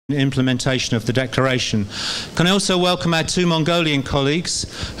implementation of the declaration. Can I also welcome our two Mongolian colleagues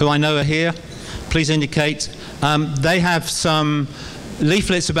who I know are here? Please indicate. They have some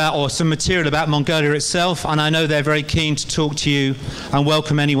leaflets about, or some material about Mongolia itself, and I know they're very keen to talk to you and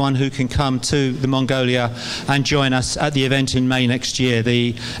welcome anyone who can come to the Mongolia and join us at the event in May next year.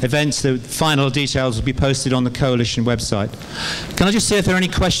 The final details will be posted on the Coalition website. Can I just see if there are any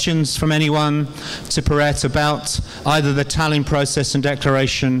questions from anyone to Perret about either the Tallinn process and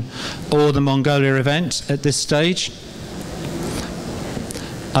declaration or the Mongolia event at this stage?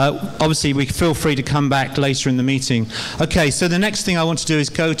 Obviously, we feel free to come back later in the meeting. Okay, so the next thing I want to do is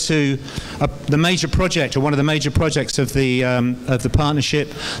go to the major project, or one of the major projects of the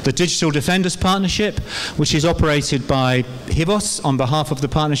partnership, the Digital Defenders Partnership, which is operated by Hivos on behalf of the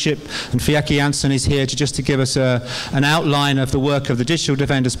partnership, and Fieke Janssen is here to give us an outline of the work of the Digital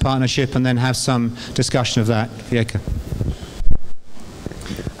Defenders Partnership, and then have some discussion of that. Fieke.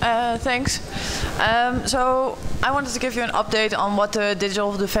 Thanks. So I wanted to give you an update on what the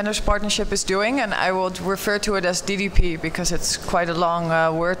Digital Defenders Partnership is doing, and I would refer to it as DDP because it's quite a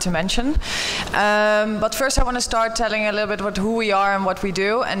long word to mention. But first I want to start telling a little bit about who we are and what we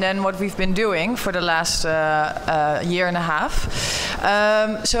do, and then what we've been doing for the last year and a half.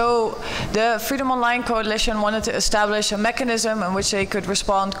 So the Freedom Online Coalition wanted to establish a mechanism in which they could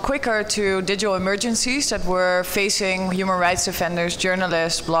respond quicker to digital emergencies that were facing human rights defenders,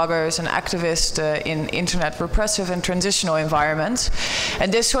 journalists, bloggers, and activists in internet repressive and transitional environments.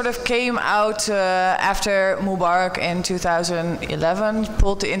 And this sort of came out after Mubarak in 2011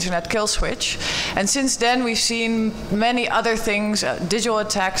 pulled the internet kill switch. And since then we've seen many other things, digital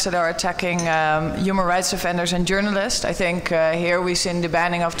attacks that are attacking human rights defenders and journalists. I think here we've seen the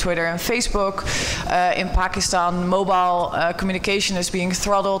banning of Twitter and Facebook. In Pakistan, mobile communication is being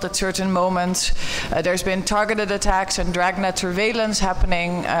throttled at certain moments. There's been targeted attacks and dragnet surveillance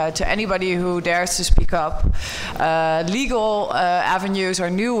happening to anybody who dares to speak up. Legal avenues are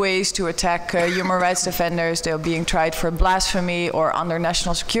new ways to attack human rights defenders. They're being tried for blasphemy or under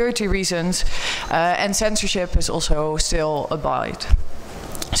national security reasons. And censorship is also still abide.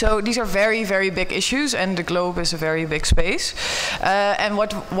 So these are very, very big issues, and the globe is a very big space. And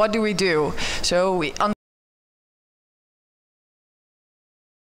what do we do? So we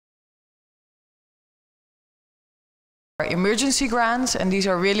emergency grants, and these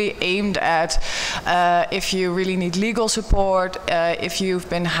are really aimed at if you really need legal support, if you've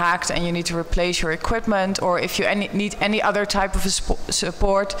been hacked and you need to replace your equipment, or if you need any other type of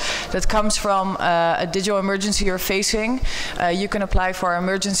support that comes from a digital emergency you're facing, you can apply for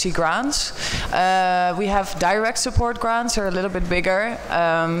emergency grants. We have direct support grants, they're a little bit bigger.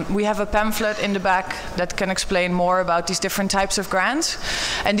 We have a pamphlet in the back that can explain more about these different types of grants,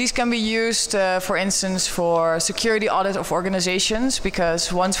 and these can be used for instance for security audit of organizations,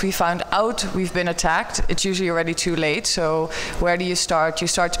 because once we found out we've been attacked, it's usually already too late. So where do you start? You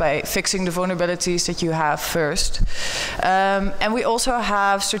start by fixing the vulnerabilities that you have first. And we also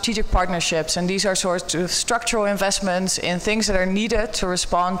have strategic partnerships, and these are sort of structural investments in things that are needed to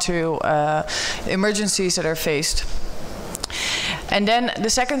respond to emergencies that are faced. And then the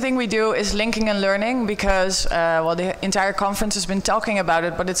second thing we do is linking and learning, because well, the entire conference has been talking about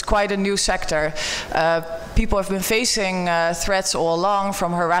it, but it's quite a new sector. People have been facing threats all along,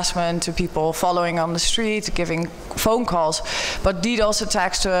 from harassment to people following on the street, giving phone calls. But DDoS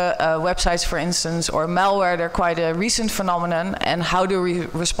attacks to websites, for instance, or malware, they're quite a recent phenomenon, and how do we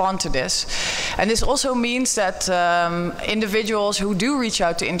respond to this? And this also means that individuals who do reach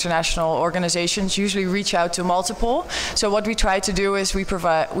out to international organizations usually reach out to multiple. So what we try to do is we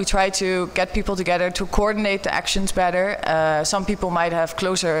try to get people together to coordinate the actions better. Some people might have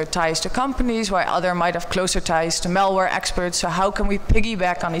closer ties to companies, while others might have closer ties to malware experts. So how can we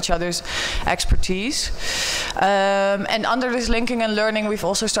piggyback on each other's expertise? And under this linking and learning, we've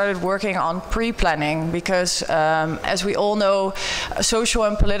also started working on pre-planning, because as we all know, social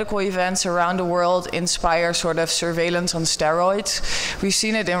and political events around the world inspire sort of surveillance on steroids. We've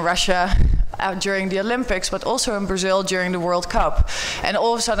seen it in Russia during the Olympics, but also in Brazil during the World Cup. And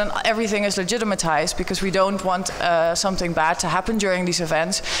all of a sudden everything is legitimatized, because we don't want something bad to happen during these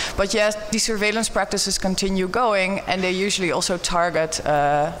events. But yet these surveillance practices continue going, and they usually also target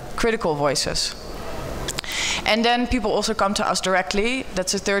critical voices. And then people also come to us directly.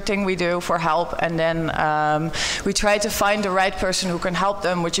 That's the third thing we do for help. And then we try to find the right person who can help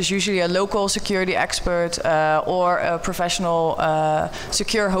them, which is usually a local security expert or a professional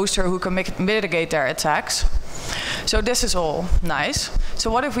secure hoster who can mitigate their attacks. So this is all nice. So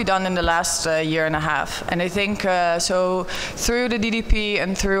what have we done in the last year and a half? And I think so through the DDP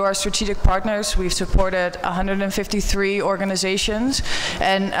and through our strategic partners, we've supported 153 organizations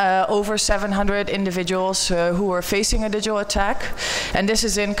and over 700 individuals who were facing a digital attack. And this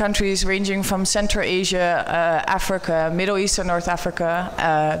is in countries ranging from Central Asia, Africa, Middle East and North Africa,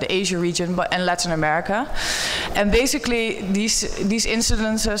 the Asia region, and Latin America. And basically, these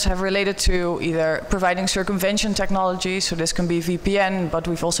incidences have related to either providing circumvention technology, so this can be VPN, but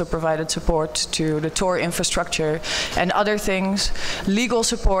we've also provided support to the Tor infrastructure and other things. Legal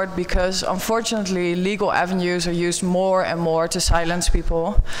support, because unfortunately legal avenues are used more and more to silence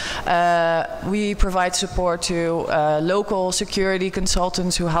people. We provide support to local security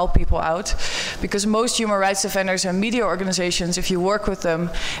consultants who help people out, because most human rights defenders and media organizations, if you work with them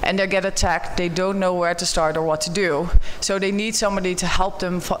and they get attacked, they don't know where to start or what to do. So they need somebody to help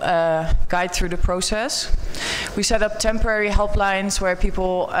them guide through the process. We set up temporary helplines where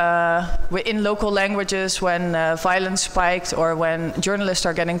people in local languages, when violence spiked or when journalists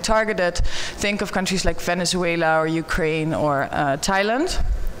are getting targeted, think of countries like Venezuela or Ukraine or Thailand.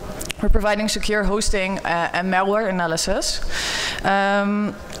 We're providing secure hosting and malware analysis.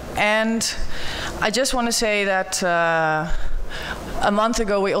 And I just want to say that a month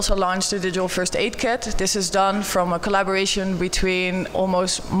ago, we also launched a digital first aid kit. This is done from a collaboration between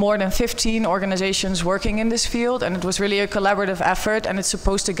almost more than 15 organizations working in this field, and it was really a collaborative effort, and it's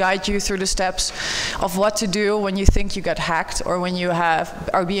supposed to guide you through the steps of what to do when you think you get hacked, or when you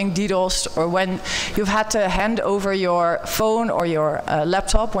are being DDoSed, or when you've had to hand over your phone or your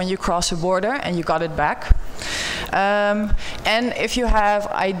laptop when you cross a border and you got it back. And if you have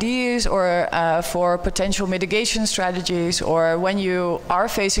ideas or for potential mitigation strategies, or when you are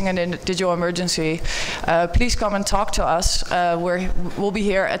facing a digital emergency, please come and talk to us. We'll be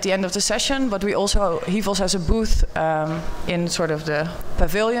here at the end of the session, but HIVOS has a booth in sort of the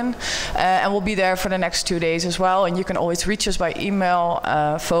pavilion, and we'll be there for the next 2 days as well. And you can always reach us by email,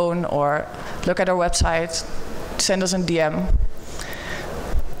 phone, or look at our website, send us a DM.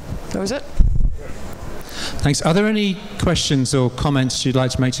 That was it. Thanks. Are there any questions or comments you'd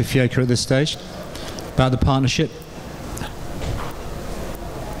like to make to Fiona at this stage about the partnership?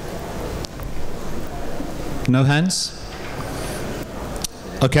 No hands?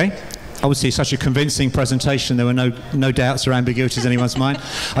 Okay. Obviously, such a convincing presentation. There were no doubts or ambiguities in anyone's mind.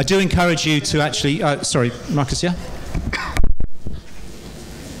 I do encourage you to actually... sorry, Marcus, yeah?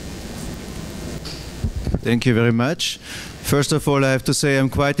 Thank you very much. First of all, I have to say I'm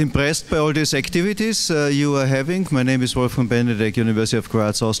quite impressed by all these activities you are having. My name is Wolfgang Benedek, University of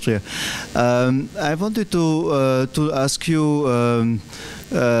Graz, Austria. I wanted to ask you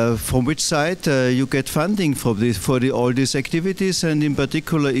from which side you get funding for all these activities, and in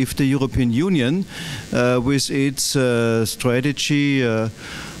particular if the European Union, with its strategy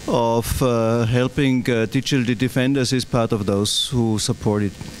of helping digital defenders, is part of those who support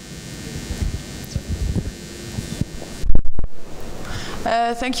it.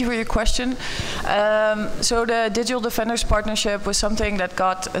 Thank you for your question. So the Digital Defenders Partnership was something that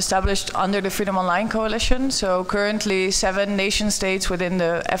got established under the Freedom Online Coalition. So currently 7 nation states within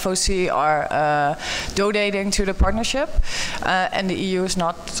the FOC are donating to the partnership, and the EU is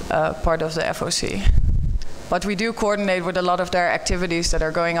not part of the FOC. But we do coordinate with a lot of their activities that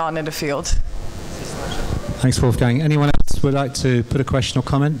are going on in the field. Thanks, Wolfgang. Anyone else would like to put a question or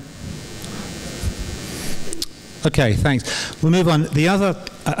comment? Okay, thanks. We'll move on.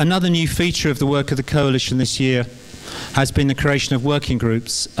 Another new feature of the work of the Coalition this year has been the creation of working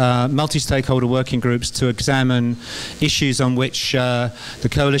groups, multi-stakeholder working groups, to examine issues on which the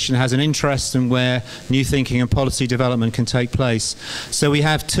Coalition has an interest and where new thinking and policy development can take place. So we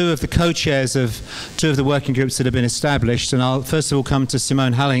have 2 of the co-chairs of 2 of the working groups that have been established, and I'll first of all come to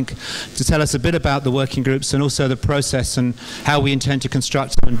Simone Halink to tell us a bit about the working groups and also the process and how we intend to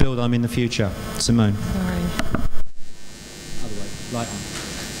construct them and build them in the future. Simone. Light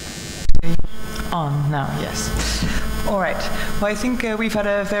on now, yes. All right. Well, I think we've had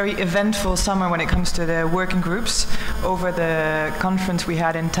a very eventful summer when it comes to the working groups. Over the conference we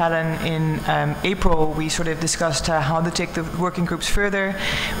had in Tallinn in April, we sort of discussed how to take the working groups further.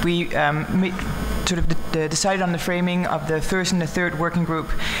 We decided on the framing of the first and the third working group,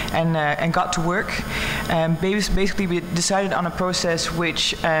 and got to work. Basically, we decided on a process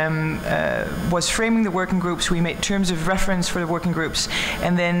which was framing the working groups. We made terms of reference for the working groups,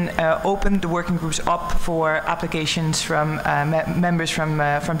 and then opened the working groups up for applications from members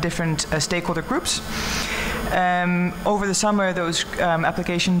from different stakeholder groups. Over the summer, those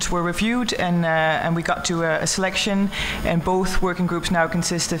applications were reviewed, and we got to a selection, and both working groups now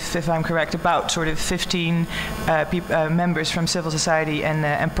consist of, if I'm correct, about sort of 15 members from civil society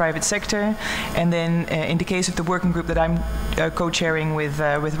and private sector. And then in the case of the working group that I'm co-chairing with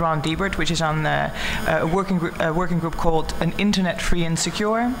Ron Diebert, which is on a working group called An Internet Free and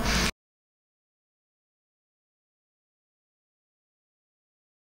Secure.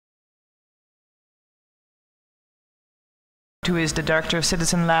 Who is the director of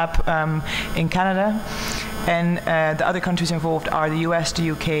Citizen Lab in Canada, and the other countries involved are the US, the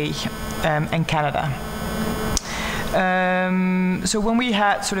UK, and Canada. So when we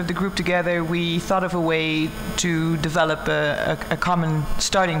had sort of the group together, we thought of a way to develop a common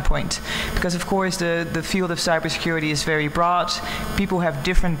starting point, because of course the field of cybersecurity is very broad. People have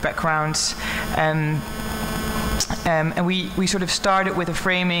different backgrounds, and we sort of started with a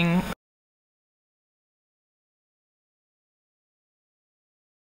framing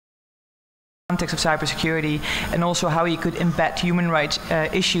context of cybersecurity, and also how you could embed human rights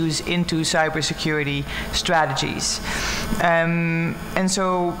issues into cybersecurity strategies. And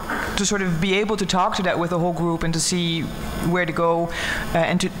so to sort of be able to talk to that with the whole group and to see where to go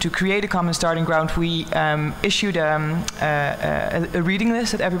and to create a common starting ground, we issued a reading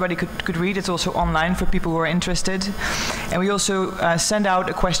list that everybody could read. It's also online for people who are interested. And we also sent out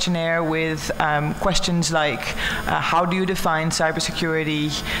a questionnaire with questions like how do you define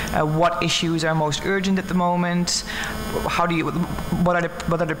cybersecurity, what issues are most urgent at the moment, what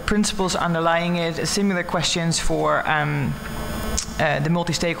are the principles underlying it, similar questions for the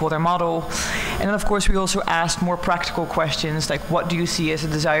multi-stakeholder model. And then of course we also asked more practical questions like what do you see as a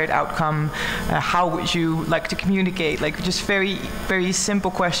desired outcome, how would you like to communicate, like just very, very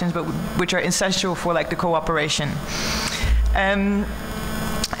simple questions, but which are essential for like the cooperation.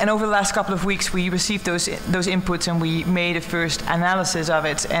 And over the last couple of weeks, we received those inputs, and we made a first analysis of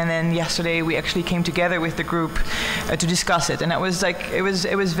it. And then yesterday, we actually came together with the group to discuss it. And that was like it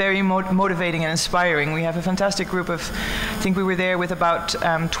was very motivating and inspiring. We have a fantastic group of, I think we were there with about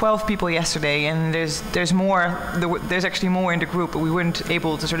 12 people yesterday, and there's more. There's actually more in the group, but we weren't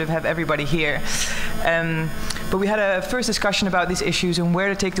able to sort of have everybody here. But we had a first discussion about these issues and where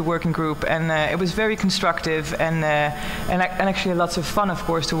to take the working group, and it was very constructive and actually lots of fun, of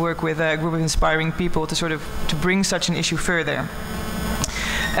course, to work with a group of inspiring people to sort of to bring such an issue further.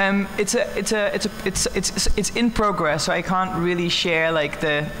 It's in progress, so I can't really share like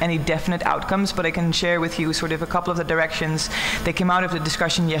any definite outcomes, but I can share with you sort of a couple of the directions that came out of the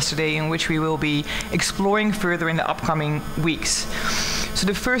discussion yesterday, in which we will be exploring further in the upcoming weeks. So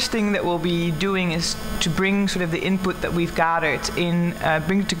the first thing that we'll be doing is to bring sort of the input that we've gathered in,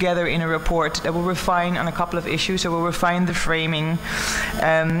 bring it together in a report that will refine on a couple of issues. So we'll refine the framing.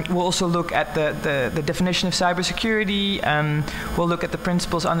 We'll also look at the definition of cybersecurity. We'll look at the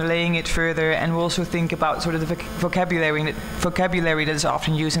principles underlaying it further, and we'll also think about sort of the vocabulary that is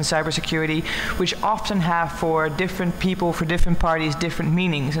often used in cybersecurity, which often have for different people, for different parties, different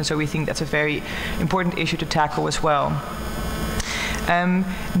meanings. And so we think that's a very important issue to tackle as well.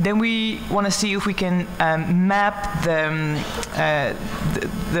 Then we want to see if we can map the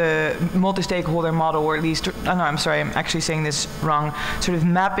multi-stakeholder model, or at least, oh no, I'm sorry, I'm actually saying this wrong, sort of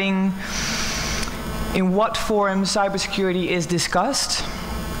mapping in what forums cybersecurity is discussed,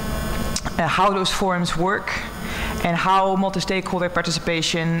 how those forums work, and how multi-stakeholder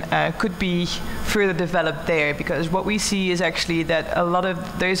participation could be further developed there. Because what we see is actually that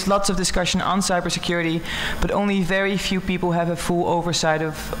there's lots of discussion on cybersecurity, but only very few people have a full oversight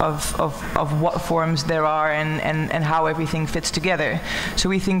of what forums there are and how everything fits together. So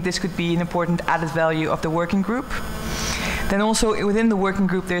we think this could be an important added value of the working group. Then also within the working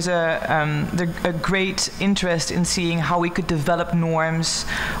group, there's a great interest in seeing how we could develop norms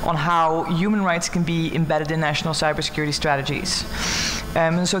on how human rights can be embedded in national cybersecurity strategies.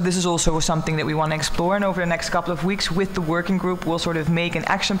 And so this is also something that we want to explore, and over the next couple of weeks with the working group, we'll sort of make an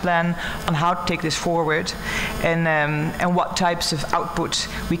action plan on how to take this forward and what types of output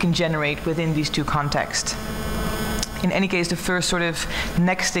we can generate within these two contexts. In any case, the first sort of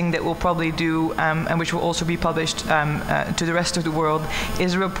next thing that we'll probably do, and which will also be published to the rest of the world,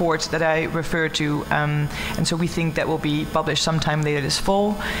 is a report that I refer to. And so we think that will be published sometime later this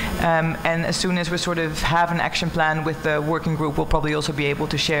fall. And as soon as we sort of have an action plan with the working group, we'll probably also be able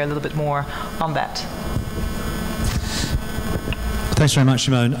to share a little bit more on that. Thanks very much,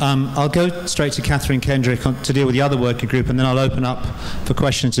 Simone. I'll go straight to Catherine Kendrick to deal with the other working group, and then I'll open up for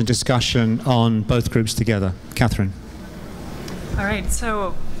questions and discussion on both groups together. Catherine. All right,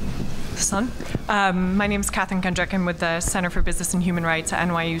 so this on. My name is Catherine Kendrick. I'm with the Center for Business and Human Rights at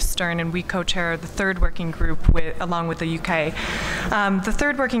NYU Stern, and we co-chair the third working group along with the UK. The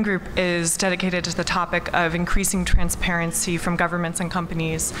third working group is dedicated to the topic of increasing transparency from governments and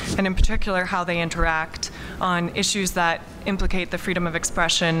companies, and in particular how they interact on issues that implicate the freedom of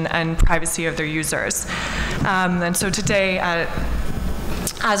expression and privacy of their users. And so today,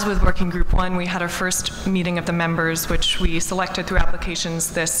 as with Working Group 1, we had our first meeting of the members, which we selected through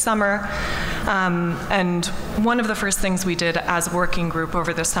applications this summer. And one of the first things we did as a working group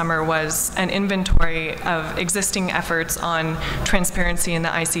over the summer was an inventory of existing efforts on transparency in the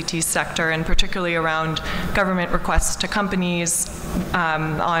ICT sector, and particularly around government requests to companies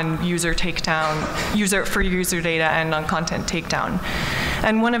on user takedown, for user data, and on content takedown.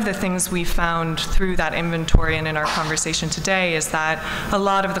 And one of the things we found through that inventory and in our conversation today is that a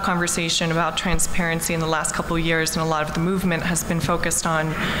lot of the conversation about transparency in the last couple of years and a lot of the movement has been focused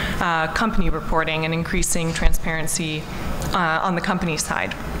on company reporting and increasing transparency on the company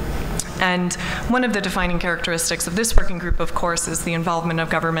side. And one of the defining characteristics of this working group, of course, is the involvement of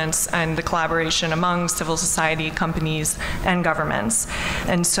governments and the collaboration among civil society, companies, and governments.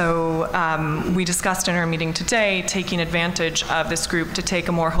 And so we discussed in our meeting today taking advantage of this group to take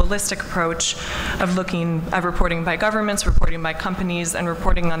a more holistic approach of looking at reporting by governments, reporting by companies, and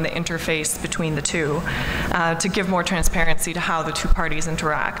reporting on the interface between the two to give more transparency to how the two parties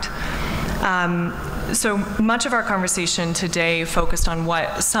interact. So much of our conversation today focused on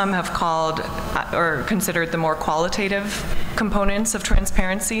what some have called or considered the more qualitative components of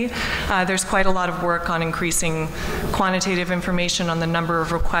transparency. There's quite a lot of work on increasing quantitative information on the number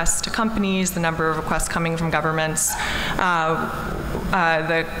of requests to companies, the number of requests coming from governments.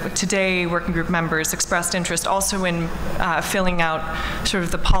 Today, working group members expressed interest also in filling out sort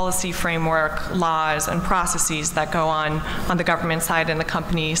of the policy framework, laws, and processes that go on the government side and the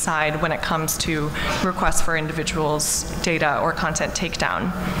company side when it comes to requests for individuals' data or content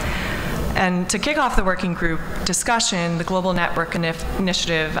takedown. And to kick off the working group discussion, the Global Network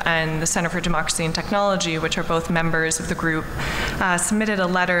Initiative and the Center for Democracy and Technology, which are both members of the group, submitted a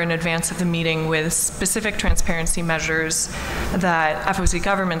letter in advance of the meeting with specific transparency measures that FOC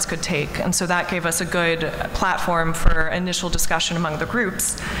governments could take. And so that gave us a good platform for initial discussion among the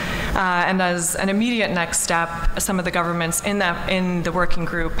groups. And as an immediate next step, some of the governments in the working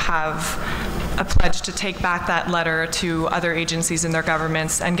group have a pledge to take back that letter to other agencies in their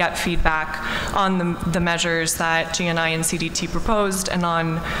governments and get feedback on the measures that GNI and CDT proposed, and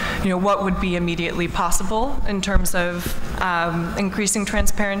on what would be immediately possible in terms of increasing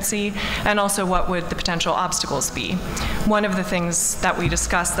transparency, and also what would the potential obstacles be. One of the things that we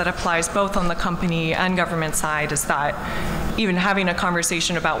discussed that applies both on the company and government side is that even having a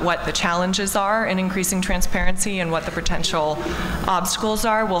conversation about what the challenges are in increasing transparency and what the potential obstacles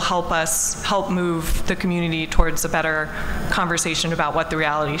are will help move the community towards a better conversation about what the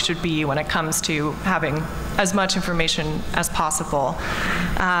reality should be when it comes to having as much information as possible.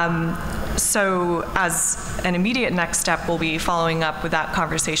 So as an immediate next step, we'll be following up with that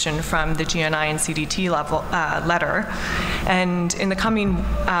conversation from the GNI and CDT letter. And in the coming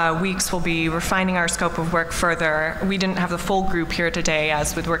weeks, we'll be refining our scope of work further. We didn't have the full group here today,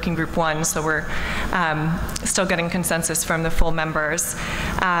 as with Working Group 1, so we're still getting consensus from the full members.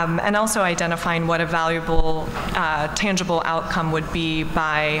 And also identifying what a valuable, tangible outcome would be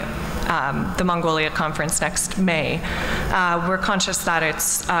by the Mongolia conference next May. We're conscious that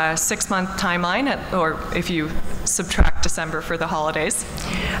it's a 6-month timeline, or if you subtract December for the holidays.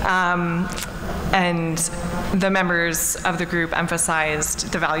 And the members of the group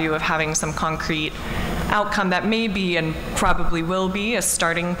emphasized the value of having some concrete outcome that may be and probably will be a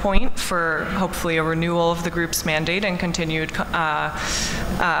starting point for hopefully a renewal of the group's mandate and continued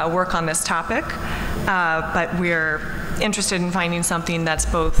work on this topic. But we're interested in finding something that's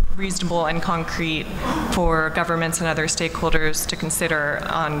both reasonable and concrete for governments and other stakeholders to consider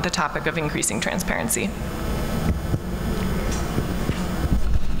on the topic of increasing transparency.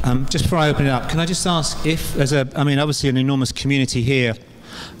 Just before I open it up, can I just ask if, obviously an enormous community here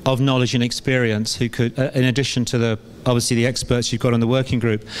of knowledge and experience who could, in addition to obviously the experts you've got on the working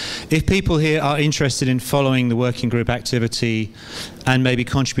group, if people here are interested in following the working group activity and maybe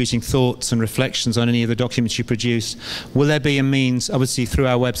contributing thoughts and reflections on any of the documents you produce, will there be a means, obviously through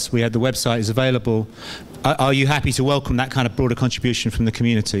our website, the website is available, are you happy to welcome that kind of broader contribution from the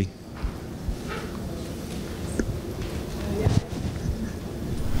community?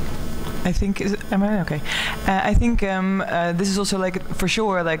 I think am I okay? I think this is also like for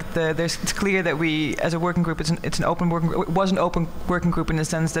sure like it's clear that we as a working group it's an open working group. It was an open working group in the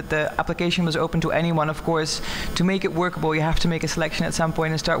sense that the application was open to anyone. Of course, to make it workable, you have to make a selection at some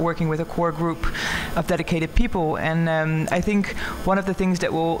point and start working with a core group of dedicated people. And I think one of the things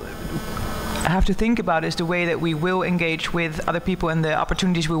that will have to think about is the way that we will engage with other people and the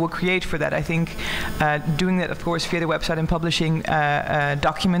opportunities we will create for that. I think doing that, of course, via the website and publishing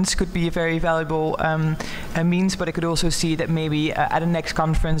documents could be a very valuable means, but I could also see that maybe at a next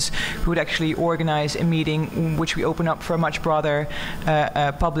conference we would actually organize a meeting which we open up for a much broader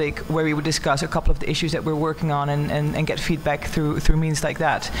public, where we would discuss a couple of the issues that we're working on and get feedback through means like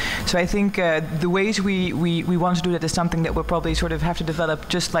that. So I think the ways we want to do that is something that we'll probably sort of have to develop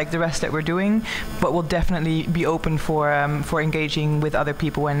just like the rest that we're doing, but we'll definitely be open for engaging with other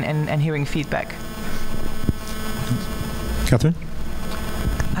people and hearing feedback. Catherine?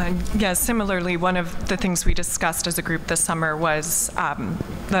 Yeah, similarly, one of the things we discussed as a group this summer was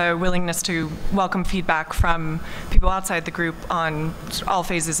the willingness to welcome feedback from people outside the group on all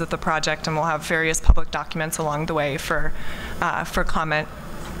phases of the project, and we'll have various public documents along the way for comment.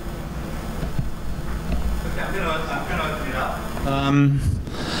 Okay, I'm going to open it up.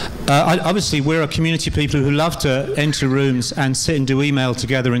 Obviously, we're a community of people who love to enter rooms and sit and do email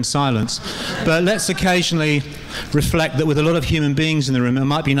together in silence. But let's occasionally reflect that with a lot of human beings in the room, it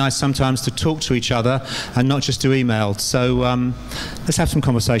might be nice sometimes to talk to each other and not just do email. So let's have some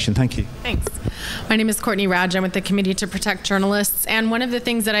conversation. Thank you. Thanks. My name is Courtney Radge. I'm with the Committee to Protect Journalists. And one of the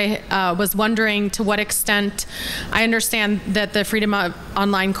things that I was wondering, to what extent, I understand that the Freedom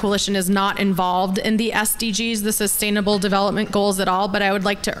Online Coalition is not involved in the SDGs, the Sustainable Development Goals at all, but I would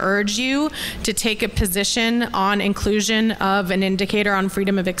like to urge you to take a position on inclusion of an indicator on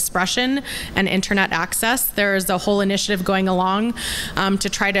freedom of expression and internet access. There's a whole initiative going along to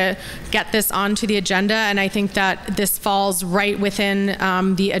try to get this onto the agenda, and I think that this falls right within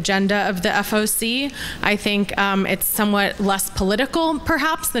the agenda of the FOC. I think it's somewhat less political,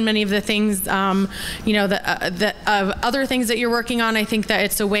 perhaps, than many of the things, the other things that you're working on. I think that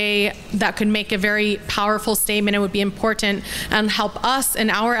it's a way that could make a very powerful statement. It would be important and help us in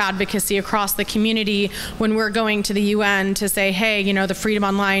our advocacy across the community when we're going to the UN to say, hey, the Freedom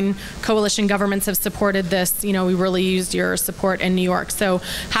Online Coalition governments have supported this. We really used your support in New York. So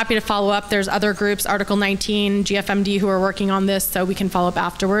happy to follow up. There's other groups, Article 19, GFMD, who are working on this, so we can follow up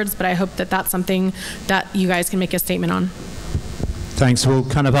afterwards. But I hope that that's something that you guys can make a statement on. Thanks. We'll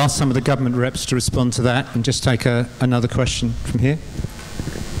kind of ask some of the government reps to respond to that and just take another question from here.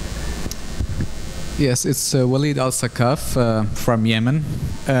 Yes, it's Walid Al-Sakaf from Yemen.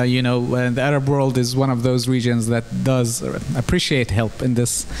 The Arab world is one of those regions that does appreciate help in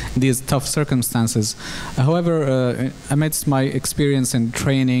these tough circumstances. However, amidst my experience in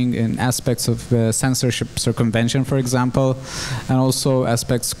training in aspects of censorship circumvention, for example, and also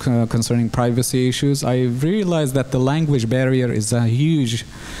aspects concerning privacy issues, I realized that the language barrier is a huge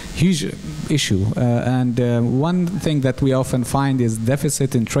issue. And one thing that we often find is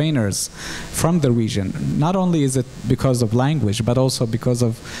deficit in trainers from the region. Not only is it because of language, but also because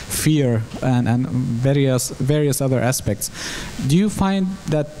of fear and various other aspects. Do you find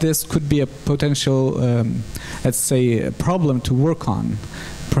that this could be a potential, let's say, a problem to work on?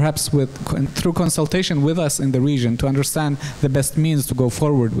 Perhaps through consultation with us in the region to understand the best means to go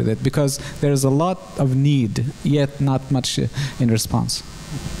forward with it, because there's a lot of need, yet not much in response.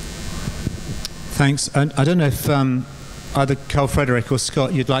 Thanks. And I don't know if either Carl Frederick or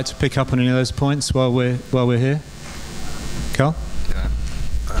Scott, you'd like to pick up on any of those points while we're here. Carl? Yeah.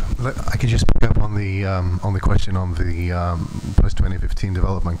 I can just pick up on the question on the post-2015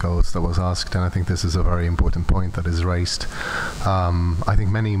 development goals that was asked, and I think this is a very important point that is raised. I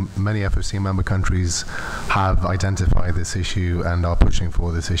think many FOC member countries have identified this issue and are pushing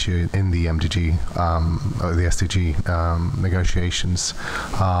for this issue in the MDG, the SDG negotiations.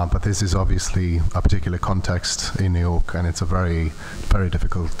 But this is obviously a particular context in New York, and it's a very, very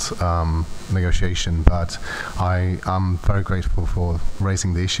difficult negotiation. But I am very grateful for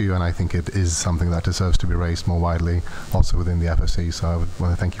raising the issue, and I think it is something that deserves to be raised more widely also within the FOC. So I would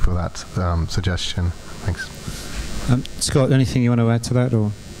want to thank you for that suggestion. Thanks. Scott, anything you want to add to that?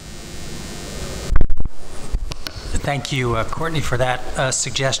 Or? Thank you, Courtney, for that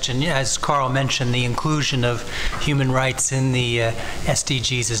suggestion. As Carl mentioned, the inclusion of human rights in the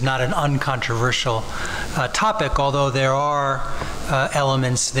SDGs is not an uncontroversial topic, although there are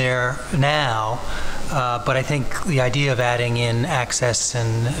elements there now. But I think the idea of adding in access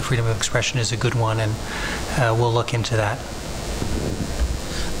and freedom of expression is a good one, and we'll look into that.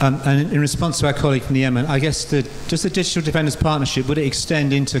 And in response to our colleague from Yemen, I guess does the Digital Defenders Partnership, would it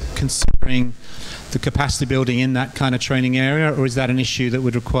extend into considering the capacity building in that kind of training area, or is that an issue that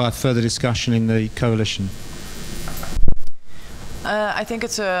would require further discussion in the coalition? I think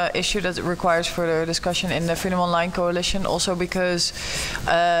it's an issue that requires further discussion in the Freedom Online Coalition, also because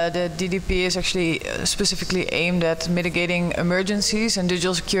the DDP is actually specifically aimed at mitigating emergencies, and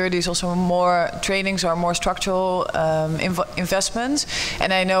digital security is also more trainings or more structural investments.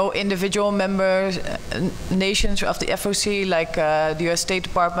 And I know individual member nations of the FOC, like the US State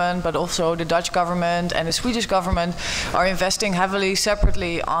Department, but also the Dutch government and the Swedish government, are investing heavily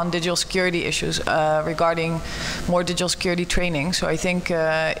separately on digital security issues regarding more digital security training. So I think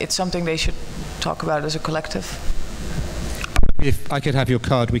it's something they should talk about as a collective. If I could have your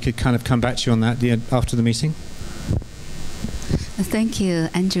card, we could kind of come back to you on that after the meeting. Thank you,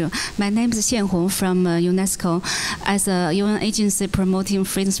 Andrew. My name is Xian Hong from UNESCO. As a UN agency promoting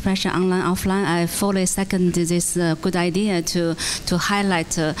free expression online, offline, I fully second this good idea to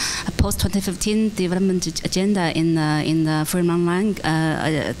highlight post-2015 development agenda in the Freedom Online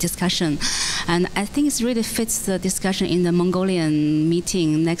discussion. And I think it really fits the discussion in the Mongolian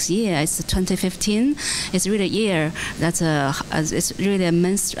meeting next year. It's 2015. It's really a year that's it's really a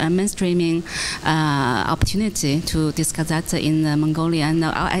mainstreaming opportunity to discuss that in Mongolia. And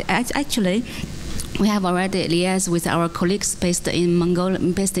actually, we have already liaised with our colleagues based in Mongolia,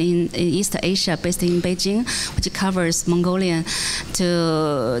 based in East Asia, based in Beijing, which covers Mongolia,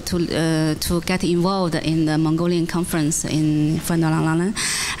 to get involved in the Mongolian conference in Freedom.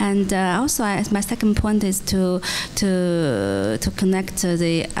 And also, my second point is to connect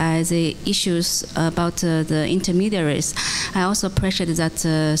the issues about the intermediaries. I also appreciate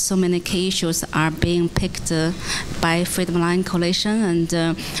that so many key issues are being picked by Freedom Online Coalition, and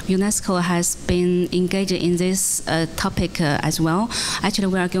UNESCO has been engaged in this topic as well. Actually,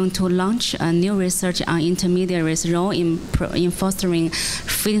 we are going to launch a new research on intermediaries' role in fostering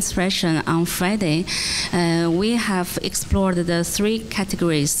free expression on Friday. We have explored the 3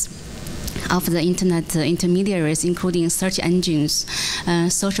 categories of the internet intermediaries, including search engines,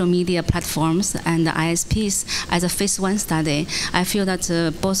 social media platforms, and the ISPs as a phase 1 study. I feel that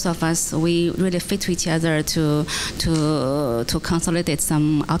both of us, we really fit to each other to consolidate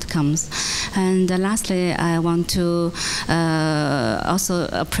some outcomes. And lastly, I want to also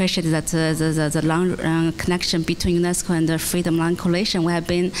appreciate that the long connection between UNESCO and the Freedom Online Coalition. We have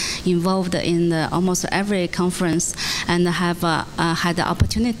been involved in almost every conference and have had the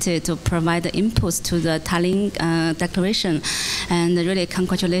opportunity to provide the inputs to the Tallinn Declaration, and really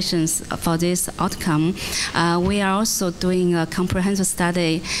congratulations for this outcome. We are also doing a comprehensive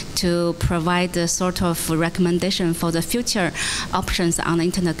study to provide a sort of recommendation for the future options on the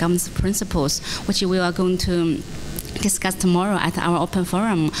internet governance principles, which we are going to discuss tomorrow at our open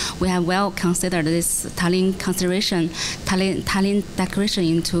forum. We have well considered this Tallinn Declaration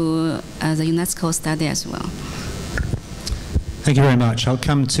into the UNESCO study as well. Thank you very much. I'll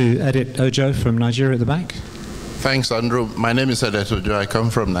come to Edith Ojo from Nigeria at the back. Thanks, Andrew. My name is Edith Ojo. I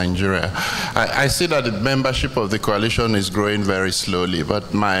come from Nigeria. I see that the membership of the coalition is growing very slowly,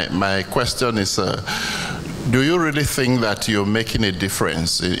 but my question is, do you really think that you're making a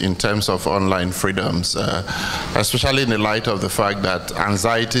difference in terms of online freedoms, especially in the light of the fact that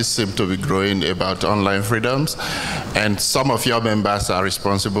anxieties seem to be growing about online freedoms, and some of your members are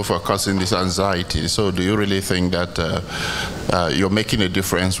responsible for causing this anxiety? So do you really think that you're making a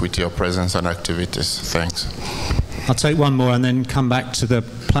difference with your presence and activities? Thanks. I'll take one more and then come back to the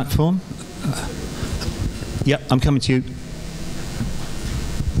platform. I'm coming to you.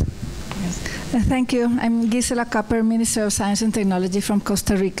 Thank you. I'm Gisela Capper, Minister of Science and Technology from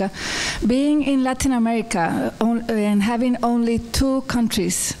Costa Rica. Being in Latin America and having only 2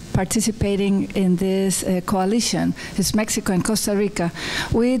 countries participating in this coalition, it's Mexico and Costa Rica,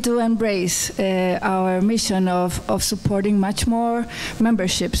 we do embrace our mission of supporting much more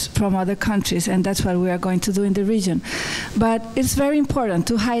memberships from other countries, and that's what we are going to do in the region. But it's very important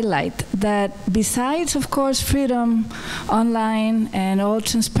to highlight that besides, of course, freedom online and all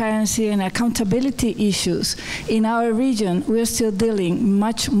transparency and accountability issues, in our region, we're still dealing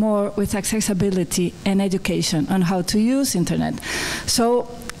much more with accessibility and education on how to use internet. So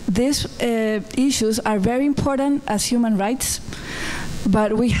these issues are very important as human rights,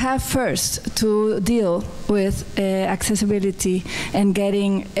 but we have first to deal with accessibility and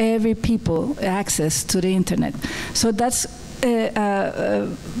getting every people access to the internet. So that's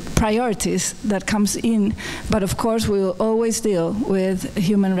priorities that comes in, but of course we will always deal with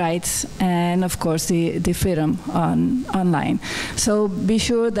human rights and of course the freedom online. So be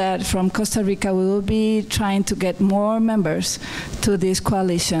sure that from Costa Rica we will be trying to get more members to this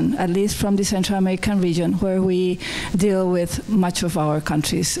coalition, at least from the Central American region, where we deal with much of our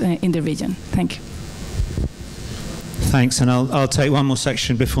countries in the region. Thank you. Thanks, and I'll take one more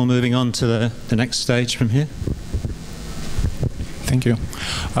section before moving on to the next stage from here. Thank you.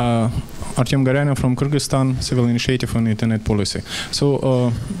 Artem Garyanin from Kyrgyzstan, Civil Initiative on Internet Policy.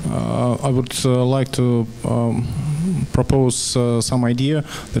 So I would like to propose some idea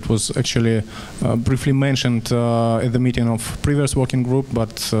that was actually briefly mentioned at the meeting of previous working group,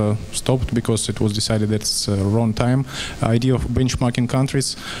 but stopped because it was decided that it's wrong time. Idea of benchmarking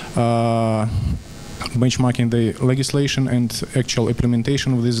countries, benchmarking the legislation and actual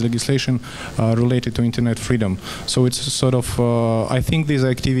implementation of this legislation related to internet freedom. So it's sort of, I think this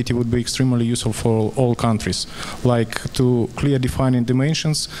activity would be extremely useful for all countries, like to clear defining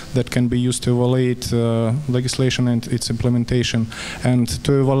dimensions that can be used to evaluate legislation and its implementation, and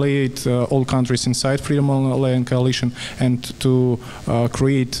to evaluate all countries inside Freedom Online Coalition, and to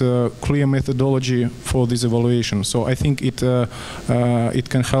create a clear methodology for this evaluation. So I think it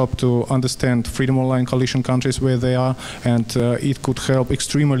can help to understand Freedom Online Coalition countries where they are, and it could help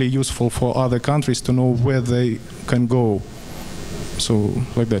extremely useful for other countries to know where they can go. So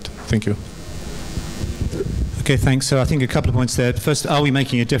like that. Thank you. Okay, thanks. So I think a couple of points there. First, are we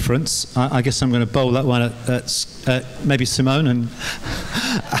making a difference? I guess I'm going to bowl that one at maybe Simone, and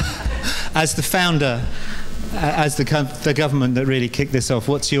as the founder, as the government that really kicked this off,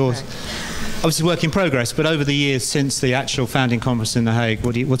 what's your, obviously work in progress, but over the years since the actual founding conference in The Hague,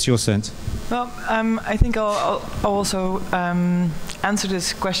 what's your sense? Well, I think I'll also answer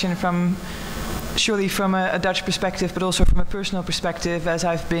this question surely from a Dutch perspective, but also from a personal perspective, as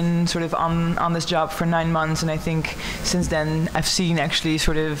I've been sort of on this job for 9 months, and I think since then I've seen actually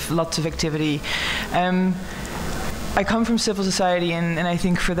sort of lots of activity. I come from civil society, and I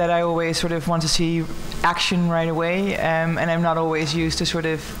think for that I always sort of want to see action right away, and I'm not always used to sort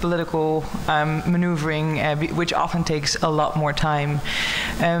of political maneuvering, which often takes a lot more time.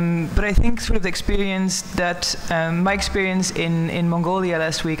 But I think sort of the experience that, my experience in Mongolia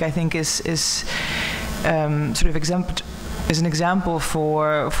last week, I think is sort of is an example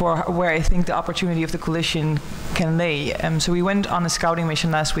for where I think the opportunity of the coalition can lay. So we went on a scouting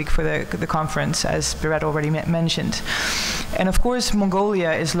mission last week for the conference, as Berat already mentioned. And of course,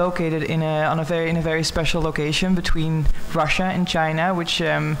 Mongolia is located in a very special location between Russia and China, which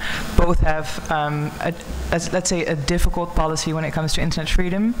both have, let's say, a difficult policy when it comes to internet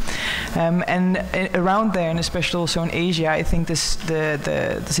freedom. And around there, and especially also in Asia, I think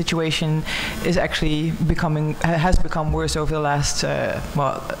the situation is actually has become worse over the last,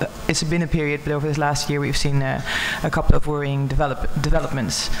 well, it's been a period, but over this last year we've seen a couple of worrying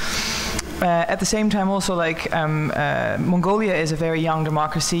developments. At the same time, also, like, Mongolia is a very young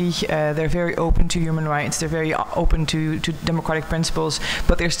democracy. They're very open to human rights. They're very open to democratic principles,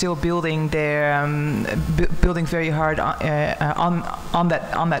 but they're still building their building very hard on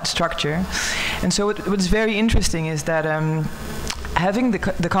that structure. And so what's very interesting is that having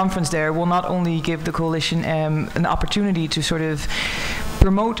the conference there will not only give the coalition an opportunity to sort of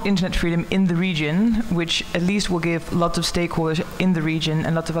promote internet freedom in the region, which at least will give lots of stakeholders in the region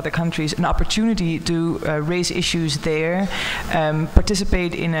and lots of other countries an opportunity to raise issues there,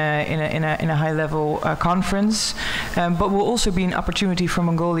 participate in a high-level conference, but will also be an opportunity for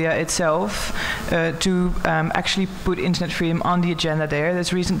Mongolia itself to actually put internet freedom on the agenda there.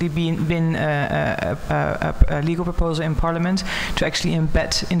 There's recently been a legal proposal in Parliament to actually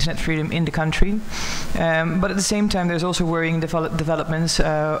embed internet freedom in the country, but at the same time there's also worrying developments.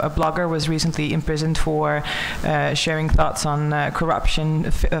 A blogger was recently imprisoned for sharing thoughts on corruption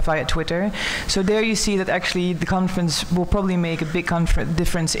via Twitter. So there you see that actually the conference will probably make a big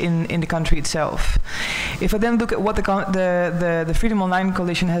difference in the country itself. If I then look at what the Freedom Online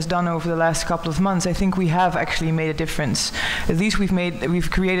Coalition has done over the last couple of months, I think we have actually made a difference. At least we've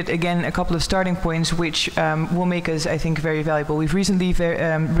created again a couple of starting points which will make us, I think, very valuable. We've recently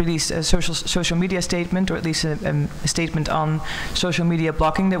released a social media statement, or at least a statement on social media media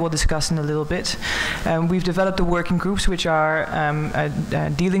blocking that we'll discuss in a little bit. We've developed the working groups which are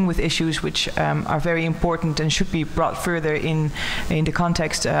dealing with issues which are very important and should be brought further in the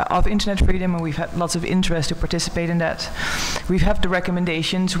context of internet freedom, and we've had lots of interest to participate in that. We have the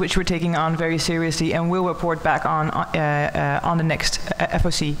recommendations which we're taking on very seriously and will report back on the next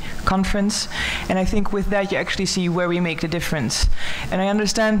FOC conference. And I think with that you actually see where we make the difference. And I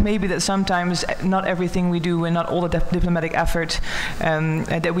understand maybe that sometimes not everything we do and not all the diplomatic effort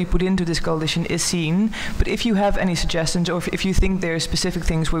that we put into this coalition is seen. But if you have any suggestions, or if you think there are specific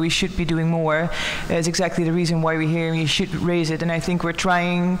things where we should be doing more, is exactly the reason why we're here, and you should raise it. And I think we're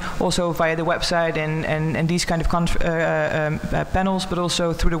trying also via the website and these kind of panels, but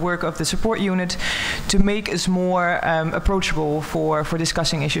also through the work of the support unit, to make us more approachable for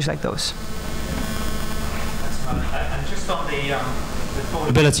discussing issues like those. And just on the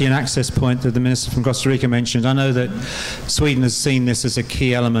affordability and access point that the Minister from Costa Rica mentioned, I know that Sweden has seen this as a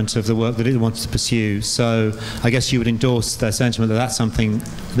key element of the work that it wants to pursue. So I guess you would endorse their sentiment that that's something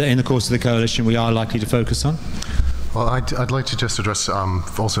that in the course of the coalition we are likely to focus on? Well, I'd like to just address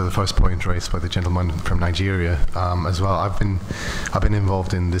also the first point raised by the gentleman from Nigeria as well. I've been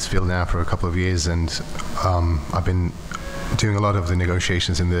involved in this field now for a couple of years, and I've been doing a lot of the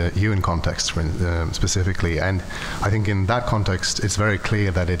negotiations in the UN context specifically, and I think in that context it's very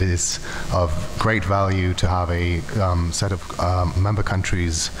clear that it is of great value to have a set of member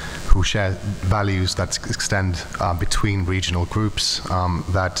countries who share values that extend between regional groups,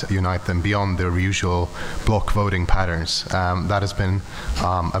 that unite them beyond their usual block voting patterns. That has been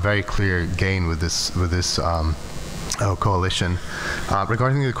a very clear gain with this coalition.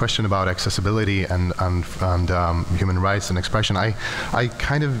 Regarding the question about accessibility and human rights and expression, I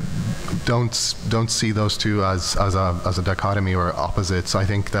kind of don't see those two as a dichotomy or opposites. I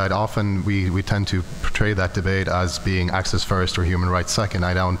think that often we tend to portray that debate as being access first or human rights second.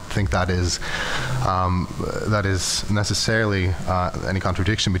 I don't think that is necessarily any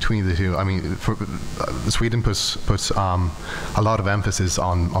contradiction between the two. I mean, Sweden puts a lot of emphasis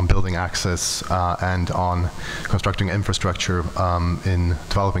on building access and on constructing infrastructure in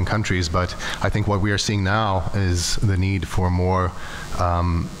developing countries, but I think what we are seeing now is the need for more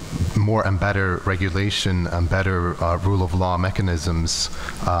and better regulation and better rule of law mechanisms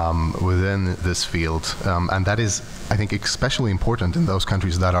within this field, and that is, I think, especially important in those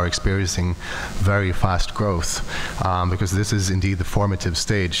countries that are experiencing very fast growth, because this is indeed the formative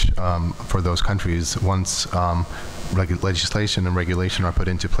stage for those countries. Once legislation and regulation are put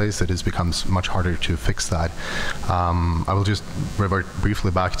into place, it becomes much harder to fix that. I will just revert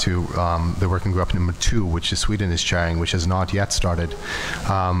briefly back to the working group number 2, which Sweden is chairing, which has not yet started.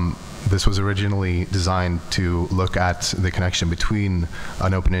 This was originally designed to look at the connection between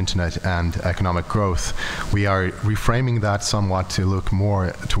an open internet and economic growth. We are reframing that somewhat to look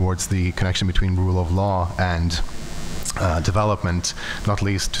more towards the connection between rule of law and development, not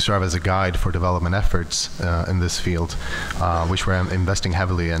least to serve as a guide for development efforts in this field, which we're investing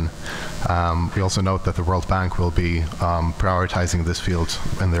heavily in. We also note that the World Bank will be prioritizing this field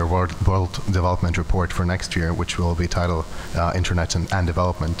in their World Development Report for next year, which will be titled Internet and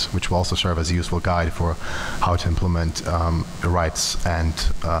Development, which will also serve as a useful guide for how to implement rights and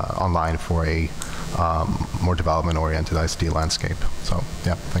online for a more development-oriented ICT landscape. So,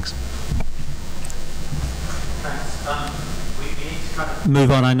 yeah, thanks. We need to kind of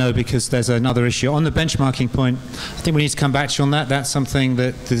move on, I know, because there's another issue. On the benchmarking point, I think we need to come back to you on that. That's something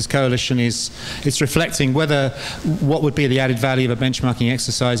that this coalition it's reflecting what would be the added value of a benchmarking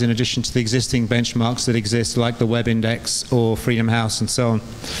exercise in addition to the existing benchmarks that exist, like the Web Index or Freedom House and so on,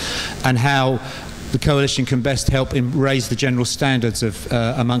 and how the coalition can best help raise the general standards of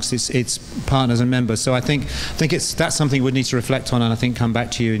amongst its partners and members. So I think that's something we need to reflect on, and I think come back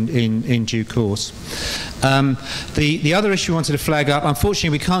to you in due course. The other issue we wanted to flag up, unfortunately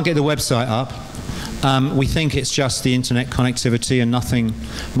we can't get the website up. We think it's just the internet connectivity and nothing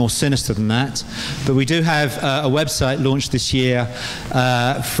more sinister than that. But we do have a website launched this year,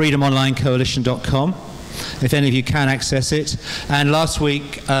 freedomonlinecoalition.com. if any of you can access it. And last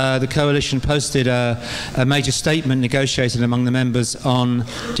week, the coalition posted a major statement negotiated among the members on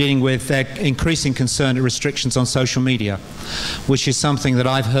dealing with their increasing concern at restrictions on social media, which is something that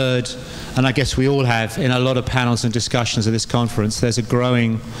I've heard, and I guess we all have, in a lot of panels and discussions at this conference. There's a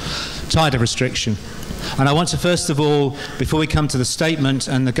growing tide of restriction. And I want to, first of all, before we come to the statement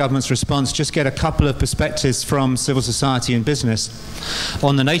and the government's response, just get a couple of perspectives from civil society and business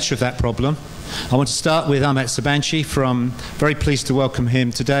on the nature of that problem. I want to start with Ahmet Sabanci, very pleased to welcome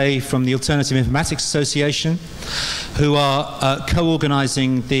him today, from the Alternative Informatics Association, who are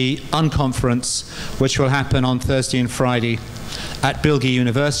co-organising the unconference, which will happen on Thursday and Friday at Bilgi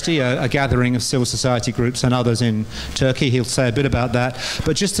University, a gathering of civil society groups and others in Turkey. He'll say a bit about that.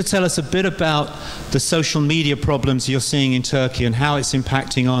 But just to tell us a bit about the social media problems you're seeing in Turkey and how it's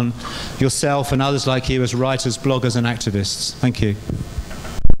impacting on yourself and others like you as writers, bloggers and activists. Thank you.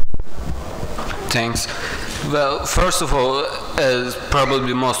 Thanks. Well, first of all, as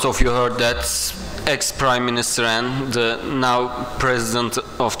probably most of you heard, that ex-Prime Minister and the now President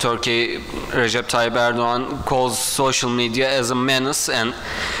of Turkey, Recep Tayyip Erdogan, calls social media as a menace, and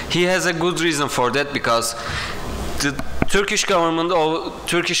he has a good reason for that, because the Turkish government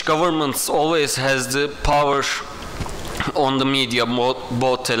always has the power on the media,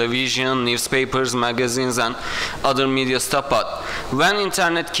 both television, newspapers, magazines, and other media stuff. But when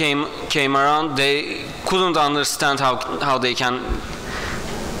internet came around, they couldn't understand how they can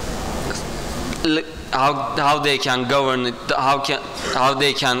govern it, how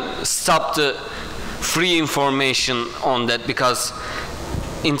they can stop the free information on that, because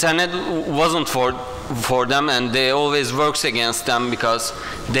internet wasn't for them, and they always works against them, because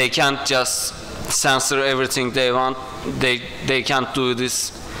they can't just censor everything they want. They can't do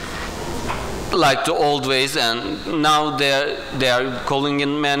this like the old ways, and now they are calling it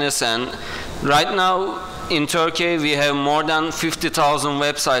menace. And right now in Turkey we have more than 50,000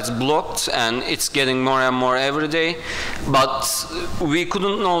 websites blocked, and it's getting more and more every day. But we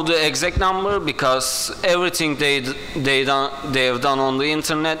couldn't know the exact number, because everything they have done on the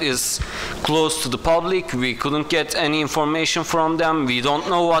internet is close to the public. We couldn't get any information from them. We don't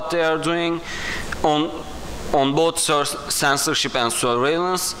know what they are doing on both censorship and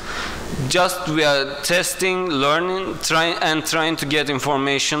surveillance. Just we are testing, learning, trying to get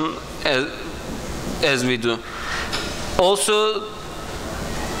information as we do. Also,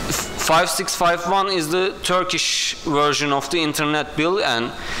 5651 is the Turkish version of the internet bill,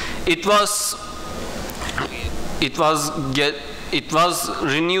 and it was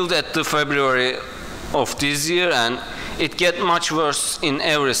renewed at the February of this year, and it gets much worse in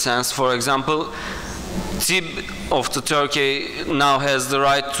every sense. For example, TİB of the Turkey now has the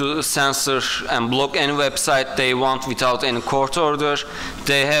right to censor and block any website they want without any court order.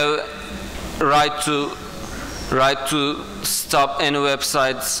 They have right to stop any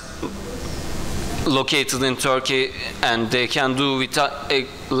websites located in Turkey, and they can do without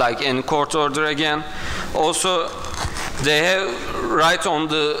like any court order again. Also, they have right on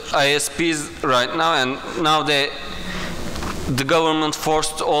the ISPs right now, and now the government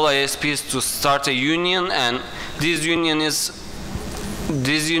forced all ISPs to start a union, and this union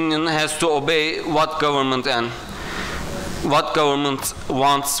has to obey what government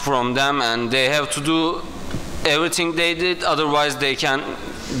wants from them, and they have to do everything they did. Otherwise, they can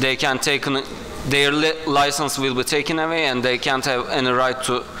take their license will be taken away, and they can't have any right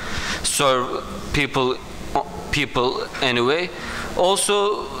to serve people anyway.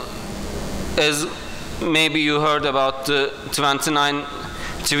 Also, as maybe you heard about the 29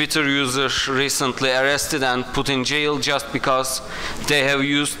 Twitter users recently arrested and put in jail just because they have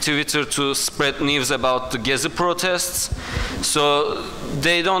used Twitter to spread news about the Gezi protests. So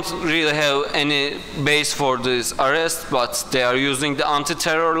they don't really have any base for this arrest, but they are using the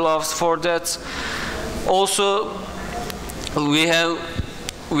anti-terror laws for that. Also, we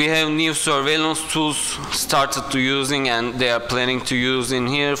have new surveillance tools started to using, and they are planning to use in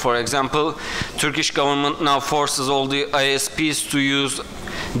here. For example, Turkish government now forces all the ISPs to use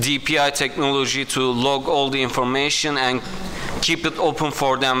DPI technology to log all the information and keep it open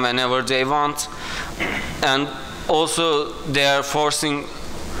for them whenever they want. And also they are forcing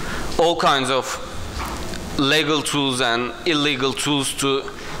all kinds of legal tools and illegal tools to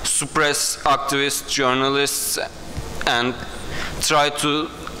suppress activists, journalists, and try to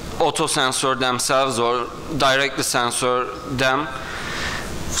auto-censor themselves or directly censor them.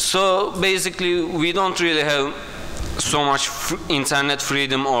 So basically, we don't really have so much internet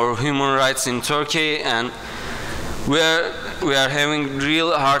freedom or human rights in Turkey, and we are having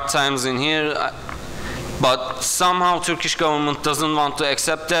real hard times in here. But somehow Turkish government doesn't want to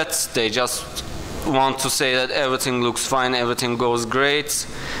accept that. They just want to say that everything looks fine, everything goes great,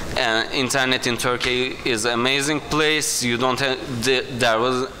 and internet in Turkey is an amazing place. You don't have,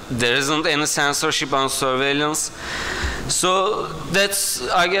 there isn't any censorship and surveillance. So that's,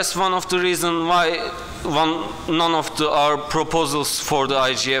 I guess, one of the reasons why none of our proposals for the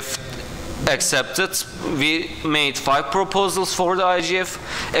IGF accepted. We made 5 proposals for the IGF.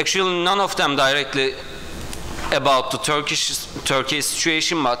 Actually, none of them directly about the Turkey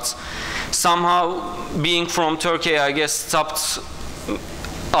situation, but somehow being from Turkey, I guess, stopped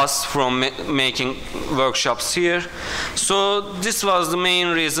us from making workshops here. So this was the main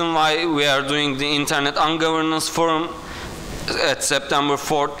reason why we are doing the Internet on Governance Forum at September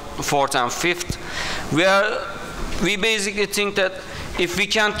 4th and 5th. We basically think that if we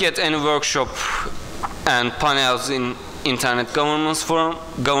can't get any workshop and panels in Internet Governance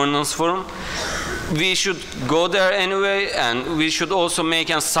Forum, we should go there anyway, and we should also make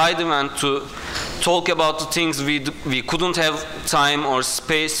a side event to talk about the things we couldn't have time or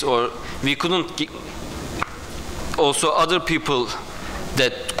space, or we couldn't also other people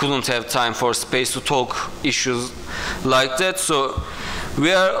that couldn't have time for space to talk issues like that. So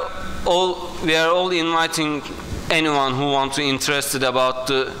we are all inviting anyone who wants to interested about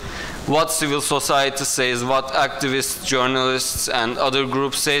what civil society says, what activists, journalists, and other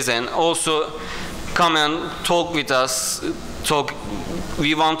groups says, and also come and talk with us.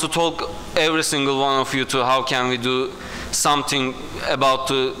 We want to talk every single one of you to how can we do something about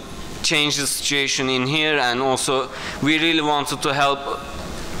to change the situation in here, and also we really wanted to help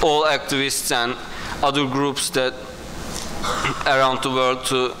all activists and other groups that around the world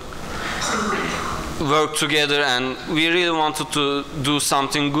to work together, and we really wanted to do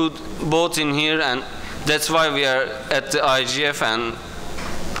something good both in here, and that's why we are at the IGF, and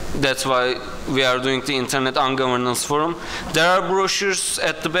that's why we are doing the Internet Ungovernance Forum. There are brochures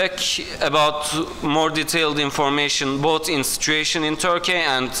at the back about more detailed information both in situation in Turkey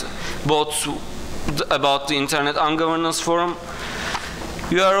and both about the Internet Ungovernance Forum.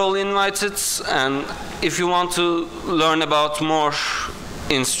 You are all invited, and if you want to learn about more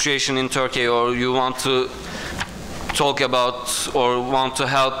in situation in Turkey, or you want to talk about or want to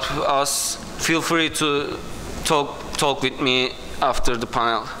help us, feel free to talk with me after the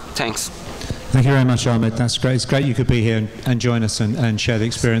panel. Thanks. Thank you very much, Ahmed. That's great. It's great you could be here and join us and share the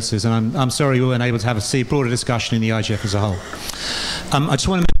experiences. And I'm sorry we weren't able to have a broader discussion in the IGF as a whole. I just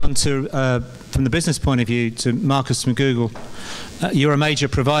want to move on to, from the business point of view, to Marcus from Google. You're a major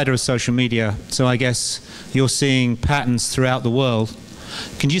provider of social media, so I guess you're seeing patterns throughout the world.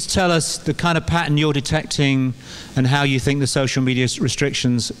 Can you just tell us the kind of pattern you're detecting and how you think the social media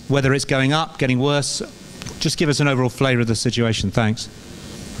restrictions, whether it's going up, getting worse? Just give us an overall flavor of the situation. Thanks.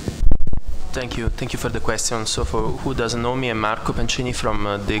 Thank you for the question. So for who doesn't know me, I'm Marco Pancini from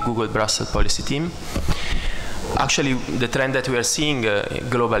the Google Brussels policy team. Actually, the trend that we are seeing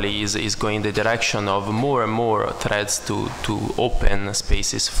globally is going in the direction of more and more threads to open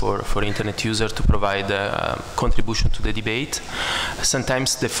spaces for internet users to provide contribution to the debate.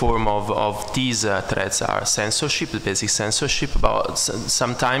 Sometimes the form of these threads are censorship, the basic censorship, but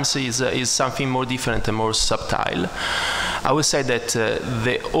sometimes is something more different and more subtle. I would say that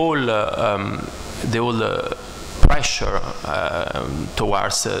the whole pressure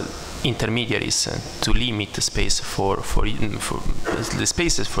towards intermediaries to limit the space for the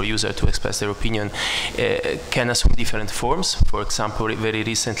spaces for users to express their opinion can assume different forms. For example, very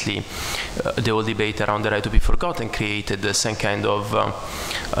recently, the whole debate around the right to be forgotten created some kind of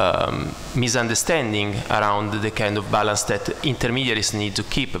misunderstanding around the kind of balance that intermediaries need to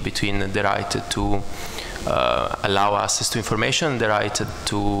keep between the right to allow access to information, the right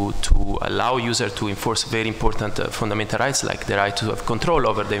to allow users to enforce very important fundamental rights, like the right to have control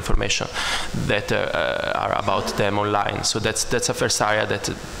over the information that are about them online. So that's a first area that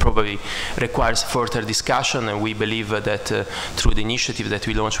probably requires further discussion, and we believe that through the initiative that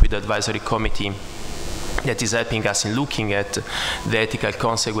we launched with the advisory committee that is helping us in looking at the ethical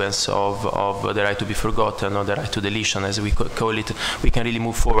consequence of the right to be forgotten, or the right to deletion, as we call it, we can really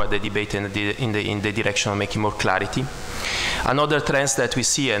move forward the debate in the direction of making more clarity. Another trend that we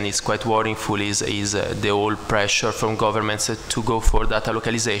see, and it's quite worryingful, is the whole pressure from governments to go for data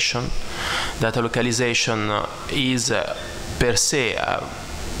localization. Data localization is per se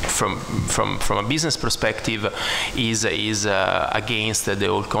from a business perspective is against the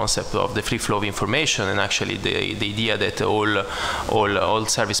whole concept of the free flow of information, and actually the idea that all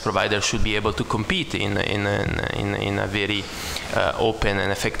service providers should be able to compete in a very open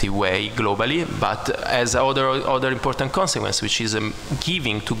and effective way globally, but as other important consequence, which is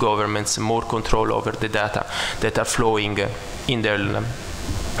giving to governments more control over the data that are flowing in their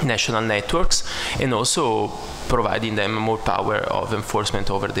national networks, and also providing them more power of enforcement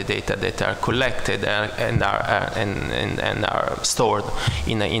over the data that are collected and are stored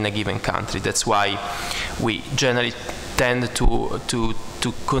in a given country. That's why we generally tend to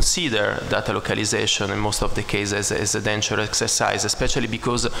consider data localization in most of the cases as a dangerous exercise, especially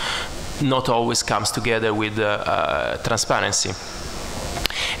because not always comes together with transparency.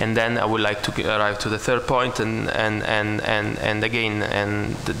 And then I would like to arrive to the third point, and again,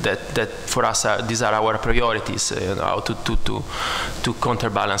 and that for us these are our priorities, how to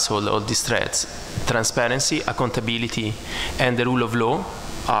counterbalance all these threats: transparency, accountability, and the rule of law.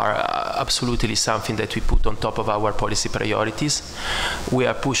 are absolutely something that we put on top of our policy priorities. We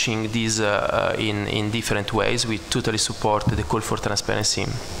are pushing these in different ways. We totally support the call for transparency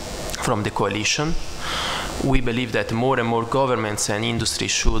from the coalition. We believe that more and more governments and industry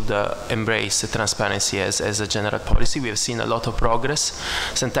should embrace transparency as a general policy. We have seen a lot of progress.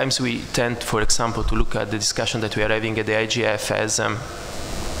 Sometimes we tend, for example, to look at the discussion that we are having at the IGF as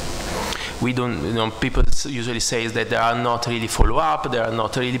we don't, people usually say that there are not really follow-up, there are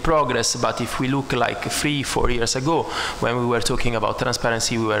not really progress, but if we look like 3-4 years ago, when we were talking about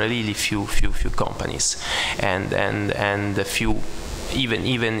transparency, we were really few companies, and a few,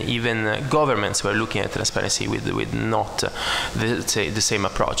 even governments were looking at transparency with not the same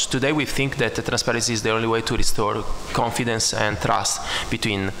approach. Today we think that transparency is the only way to restore confidence and trust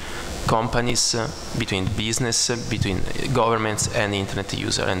between companies, between business, between governments and internet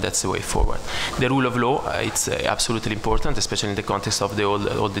user, and that's the way forward. The rule of law, it's absolutely important, especially in the context of all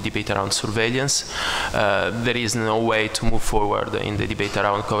the debate around surveillance. There is no way to move forward in the debate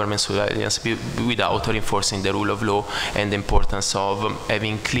around government surveillance without reinforcing the rule of law and the importance of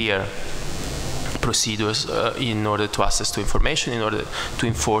having clear procedures in order to access to information, in order to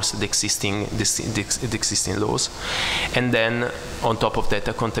enforce the existing laws. And then on top of that,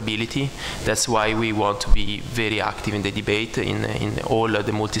 accountability. That's why we want to be very active in the debate in all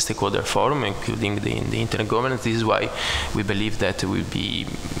the multi-stakeholder forum, including the internet governance. This is why we believe that we'll be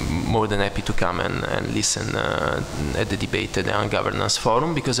more than happy to come and listen at the debate at the governance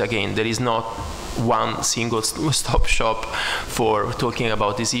forum, because again, there is not one single stop shop for talking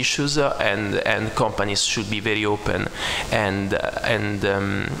about these issues, and companies should be very open and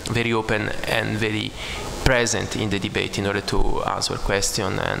very present in the debate in order to answer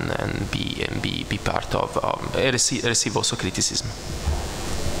questions and be part of receive also criticism.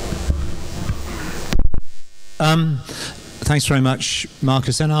 Thanks very much,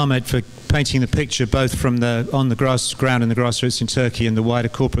 Marcus and Ahmed, for painting the picture both from on the ground and the grassroots in Turkey and the wider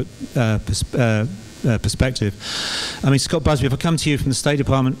corporate perspective. I mean, Scott Busby, if I come to you from the State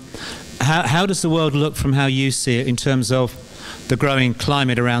Department, how does the world look from how you see it in terms of the growing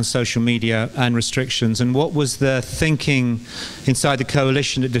climate around social media and restrictions, and what was the thinking inside the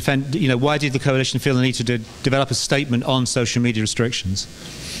coalition to defend, why did the coalition feel the need to develop a statement on social media restrictions?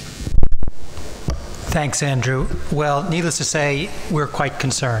 Thanks, Andrew. Well, needless to say, we're quite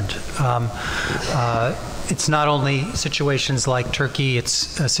concerned. It's not only situations like Turkey, it's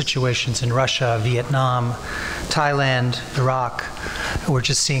situations in Russia, Vietnam, Thailand, Iraq. We're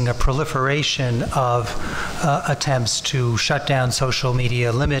just seeing a proliferation of attempts to shut down social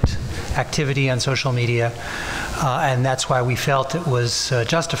media, limit activity on social media, and that's why we felt it was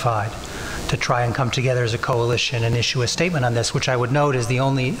justified to try and come together as a coalition and issue a statement on this, which I would note is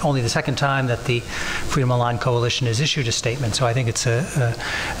only the second time that the Freedom Online Coalition has issued a statement. So I think it's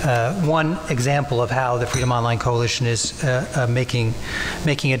one example of how the Freedom Online Coalition is making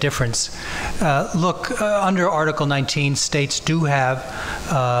a difference. Look, under Article 19, states do have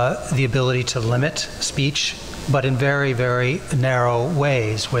the ability to limit speech, but in very, very narrow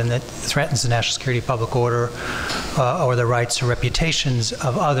ways, when it threatens the national security, public order, or the rights or reputations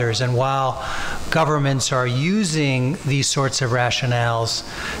of others. And while governments are using these sorts of rationales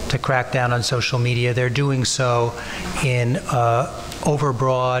to crack down on social media, they're doing so in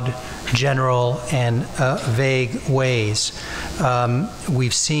overbroad, general, and vague ways.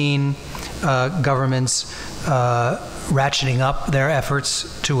 We've seen governments ratcheting up their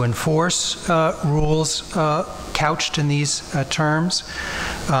efforts to enforce rules couched in these terms.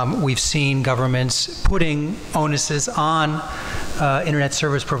 We've seen governments putting onuses on internet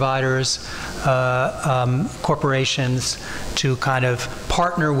service providers, corporations, to kind of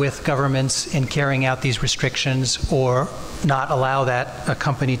partner with governments in carrying out these restrictions or not allow that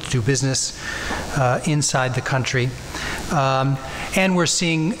company to do business inside the country. And we're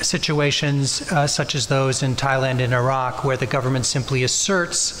seeing situations such as those in Thailand and Iraq, where the government simply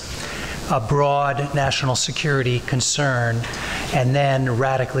asserts a broad national security concern and then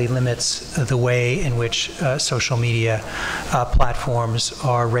radically limits the way in which social media platforms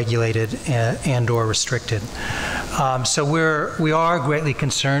are regulated and or restricted. So we are greatly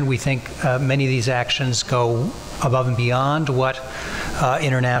concerned. We think many of these actions go above and beyond what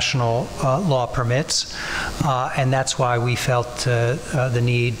international law permits, and that's why we felt the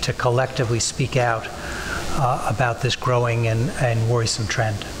need to collectively speak out about this growing and worrisome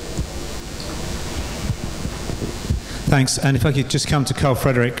trend. Thanks. And if I could just come to Carl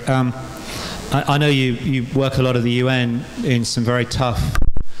Frederick, I know you work a lot at the UN in some very tough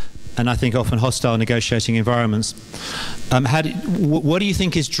and I think often hostile negotiating environments. What do you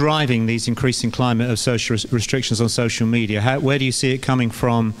think is driving these increasing climate of social restrictions on social media? Where do you see it coming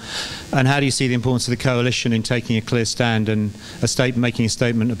from, and how do you see the importance of the coalition in taking a clear stand and making a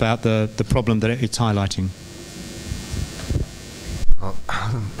statement about the problem that it's highlighting?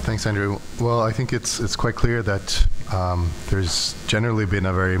 Thanks, Andrew. Well, I think it's quite clear that there's generally been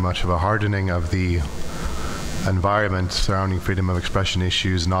a very much of a hardening of the environment surrounding freedom of expression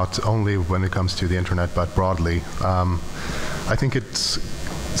issues, not only when it comes to the internet, but broadly. I think it's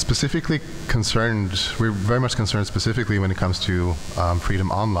specifically concerned, we're very much concerned specifically when it comes to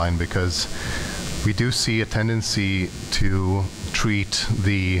freedom online, because we do see a tendency to treat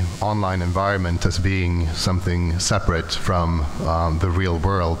the online environment as being something separate from the real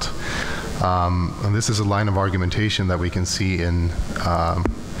world. And this is a line of argumentation that we can see in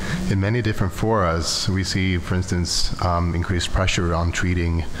many different forums. We see, for instance, increased pressure on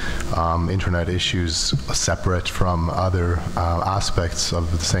treating internet issues separate from other aspects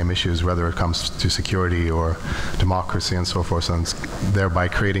of the same issues, whether it comes to security or democracy and so forth, and thereby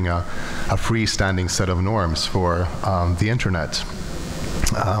creating a freestanding set of norms for the internet.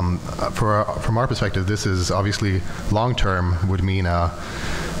 From our perspective, this is obviously long-term would mean a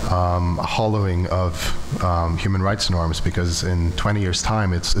hollowing of human rights norms, because in 20 years'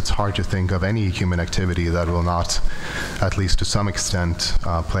 time, it's hard to think of any human activity that will not, at least to some extent,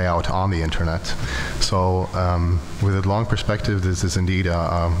 play out on the internet. So with a long perspective, this is indeed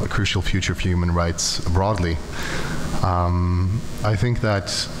a crucial future for human rights broadly. I think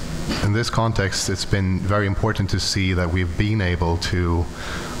that in this context, it's been very important to see that we've been able to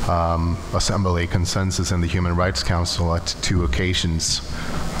assemble a consensus in the Human Rights Council at 2 occasions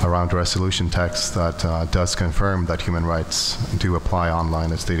around a resolution text that does confirm that human rights do apply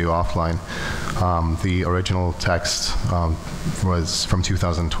online as they do offline. The original text was from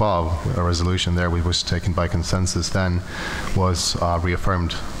 2012, a resolution there which was taken by consensus then, was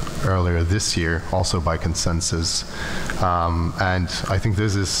reaffirmed earlier this year, also by consensus. And I think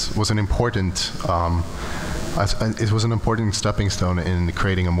this was an important it was an important stepping stone in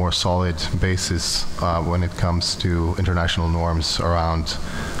creating a more solid basis when it comes to international norms around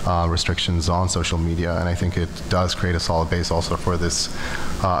restrictions on social media, and I think it does create a solid base also for this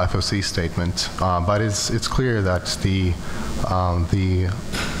FOC statement. But it's clear that the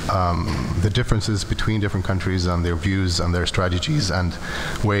differences between different countries and their views and their strategies and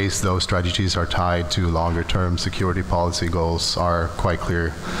ways those strategies are tied to longer-term security policy goals are quite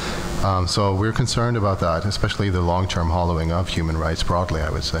clear. So we're concerned about that, especially the long-term hollowing of human rights broadly,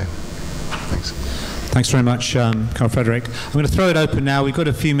 I would say. Thanks. Thanks very much, Carl Frederick. I'm going to throw it open now. We've got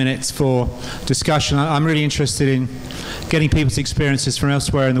a few minutes for discussion. I'm really interested in getting people's experiences from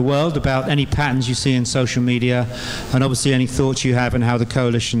elsewhere in the world about any patterns you see in social media, and obviously any thoughts you have on how the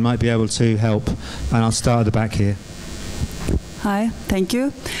coalition might be able to help. And I'll start at the back here. Hi, thank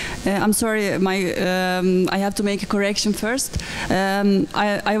you. I'm sorry, I have to make a correction first.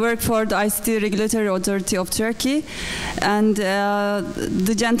 I work for the ICT Regulatory Authority of Turkey, and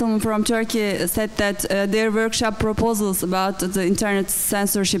the gentleman from Turkey said that their workshop proposals about the internet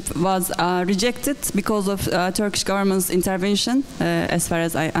censorship was rejected because of Turkish government's intervention, as far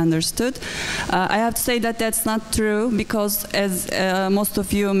as I understood. I have to say that that's not true, because as most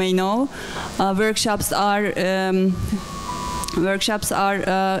of you may know, workshops are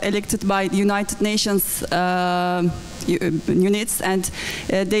elected by United Nations units, and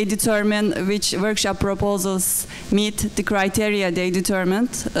they determine which workshop proposals meet the criteria they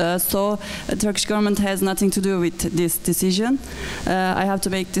determined. So the Turkish government has nothing to do with this decision. I have to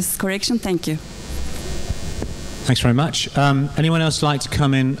make this correction. Thank you. Thanks very much. Anyone else like to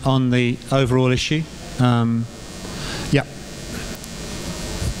come in on the overall issue? Yeah.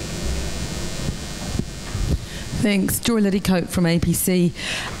 Thanks. Joy Liddycote from APC.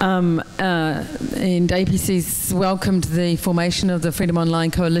 And APC's welcomed the formation of the Freedom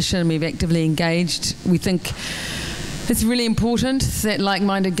Online Coalition. We've actively engaged. We think it's really important that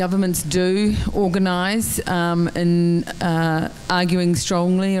like-minded governments do organise in arguing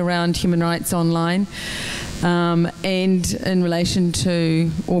strongly around human rights online. And in relation to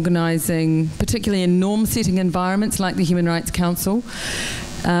organising, particularly in norm-setting environments like the Human Rights Council.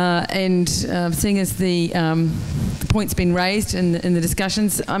 Seeing as the point's been raised in the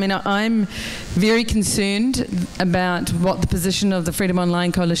discussions, I mean, I'm very concerned about what the position of the Freedom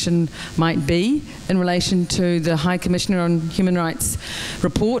Online Coalition might be in relation to the High Commissioner on Human Rights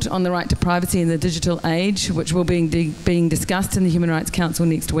report on the right to privacy in the digital age, which will be being discussed in the Human Rights Council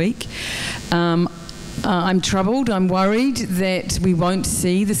next week. I'm troubled, I'm worried that we won't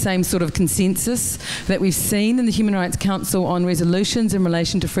see the same sort of consensus that we've seen in the Human Rights Council on resolutions in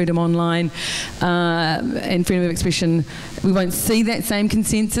relation to freedom online and freedom of expression. We won't see that same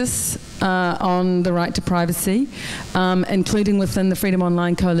consensus on the right to privacy, including within the Freedom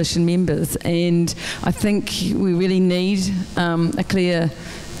Online Coalition members. And I think we really need a clear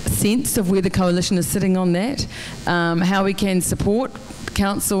sense of where the coalition is sitting on that, how we can support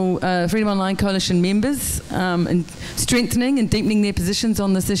Council, Freedom Online Coalition members in strengthening and deepening their positions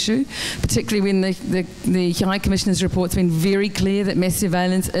on this issue, particularly when the High Commissioner's report's been very clear that mass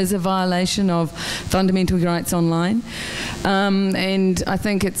surveillance is a violation of fundamental rights online. And I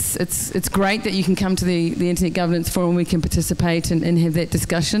think it's great that you can come to the Internet Governance Forum, we can participate and have that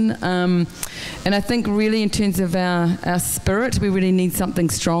discussion. And I think really in terms of our spirit, we really need something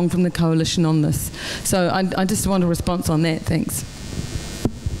strong from the coalition on this. So I just want a response on that. Thanks.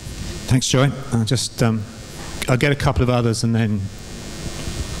 Thanks, Joy. I'll get a couple of others and then.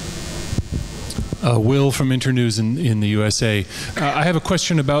 Will from Internews in the USA. I have a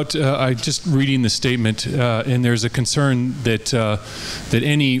question about, I just reading the statement, and there's a concern that that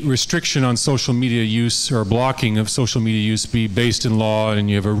any restriction on social media use or blocking of social media use be based in law, and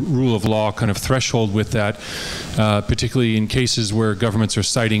you have a rule of law kind of threshold with that, particularly in cases where governments are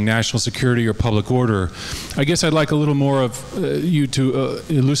citing national security or public order. I guess I'd like a little more of you to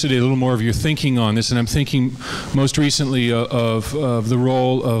elucidate a little more of your thinking on this, and I'm thinking most recently of the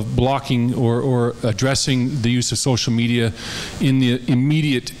role of blocking or addressing the use of social media in the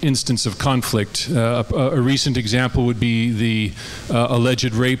immediate instance of conflict. A recent example would be the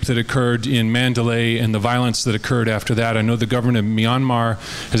alleged rape that occurred in Mandalay and the violence that occurred after that. I know the government of Myanmar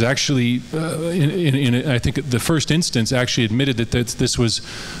has actually, I think the first instance, actually admitted that this was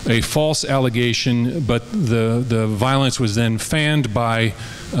a false allegation, but the violence was then fanned by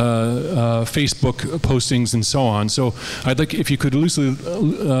Facebook postings and so on. So I'd like if you could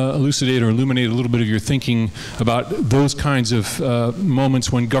elucidate or illuminate a little bit of your thinking about those kinds of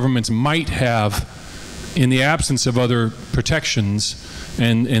moments when governments might have, in the absence of other protections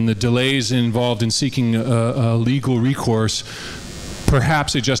and the delays involved in seeking legal recourse,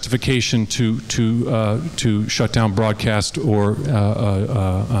 perhaps a justification to shut down broadcast or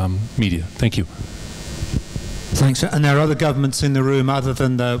media. Thank you. Thanks. And there are other governments in the room other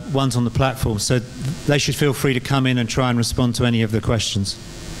than the ones on the platform, so they should feel free to come in and try and respond to any of the questions.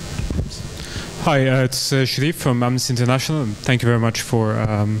 Hi, it's Sharif from Amnesty International. Thank you very much for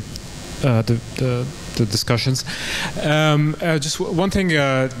the discussions. Just one thing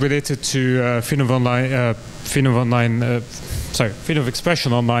related to freedom of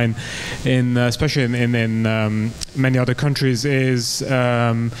expression online, especially in many other countries, is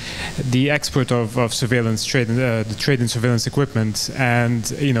the export of surveillance trade, the trade in surveillance equipment. And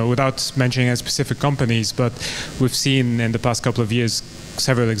without mentioning any specific companies, but we've seen in the past couple of years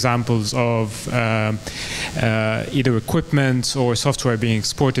several examples of either equipment or software being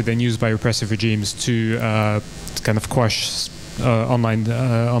exported and used by repressive regimes to kind of quash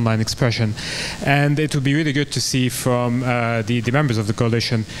online expression. And it would be really good to see from the members of the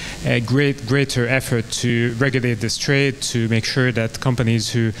coalition a greater effort to regulate this trade, to make sure that companies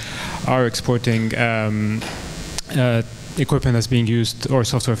who are exporting equipment that's being used or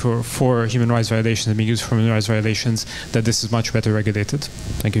software for human rights violations and being used for human rights violations, that this is much better regulated.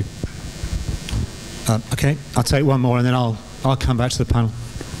 Thank you. Okay, I'll take one more and then I'll come back to the panel.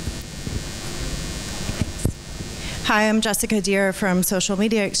 Hi, I'm Jessica Deer from Social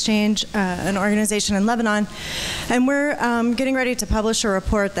Media Exchange, an organization in Lebanon, and we're getting ready to publish a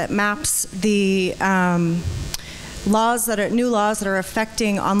report that maps the new laws that are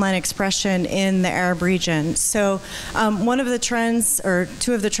affecting online expression in the Arab region. So one of the trends, or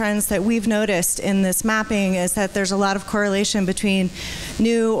two of the trends that we've noticed in this mapping, is that there's a lot of correlation between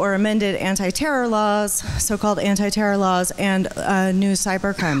new or amended anti-terror laws, so-called anti-terror laws, and new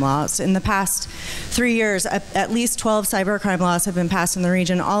cybercrime laws. In the past 3 years, at least 12 cybercrime laws have been passed in the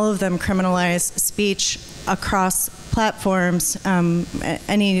region. All of them criminalize speech across platforms,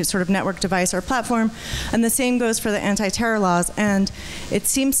 any sort of network device or platform, and the same goes for the anti-terror laws. And it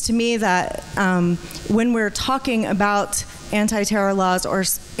seems to me that when we're talking about anti-terror laws or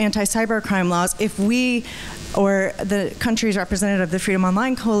anti-cybercrime laws, if we or the countries representative of the Freedom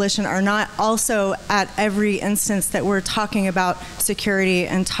Online Coalition are not also at every instance that we're talking about security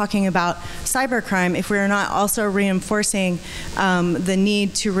and talking about cybercrime, if we're not also reinforcing the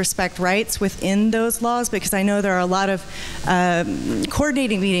need to respect rights within those laws, because I know there are a lot of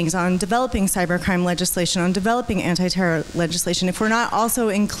coordinating meetings on developing cybercrime legislation, on developing anti-terror legislation. If we're not also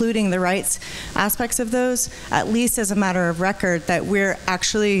including the rights aspects of those, at least as a matter of record that we're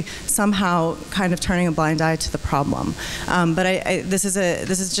actually somehow kind of turning a blind eye to the problem. But this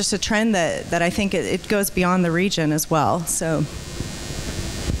is just a trend that I think it goes beyond the region as well. So.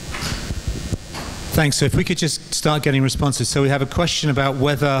 Thanks. So if we could just start getting responses. So we have a question about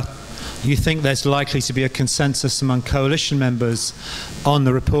whether you think there's likely to be a consensus among coalition members on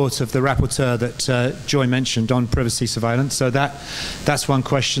the report of the rapporteur that Joy mentioned on privacy surveillance. So that's one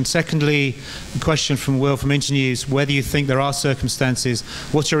question. Secondly, a question from Will from Internews, whether you think there are circumstances,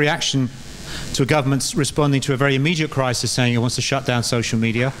 what's your reaction to a government responding to a very immediate crisis saying it wants to shut down social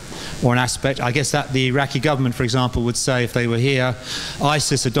media, or an aspect? I guess that the Iraqi government, for example, would say if they were here,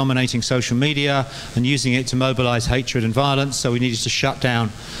 ISIS are dominating social media and using it to mobilize hatred and violence, so we needed to shut down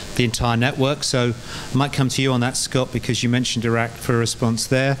the entire network. So I might come to you on that, Scott, because you mentioned Iraq for a response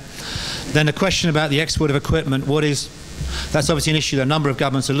there. Then a question about the export of equipment. That's obviously an issue that a number of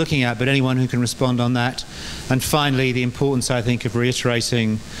governments are looking at, but anyone who can respond on that. And finally, the importance, I think, of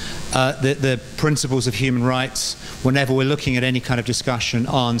reiterating the principles of human rights whenever we're looking at any kind of discussion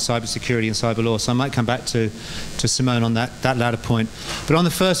on cybersecurity and cyber law. So I might come back to Simone on that latter point. But on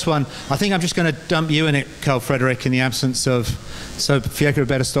the first one, I think I'm just going to dump you in it, Carl Frederick, in the absence of... So Fieka,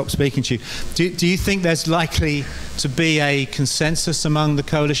 better stop speaking to you. Do you think there's likely to be a consensus among the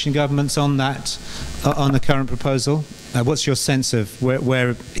coalition governments on that, on the current proposal? What's your sense of where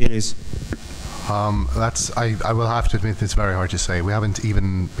it is? I will have to admit it's very hard to say. We haven't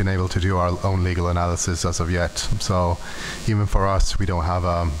even been able to do our own legal analysis as of yet. So even for us, we don't have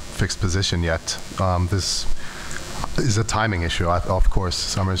a fixed position yet. This is a timing issue. Of course,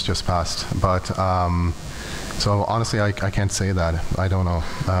 summer's just passed. But so honestly, I can't say that. I don't know.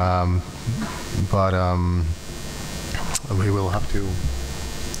 But we will have to...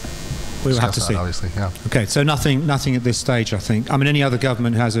 We'll have to see. Obviously, yeah. Okay, so nothing at this stage, I think. I mean, any other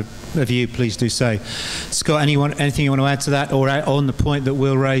government who has a view, please do say. Scott, anything you want to add to that, or on the point that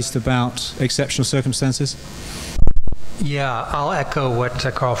Will raised about exceptional circumstances? Yeah, I'll echo what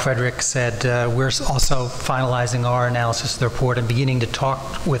Carl Frederick said. We're also finalizing our analysis of the report and beginning to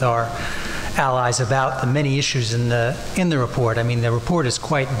talk with our allies about the many issues in the report. I mean, the report is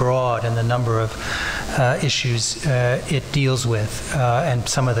quite broad in the number of issues it deals with and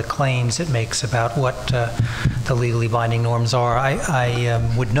some of the claims it makes about what the legally binding norms are.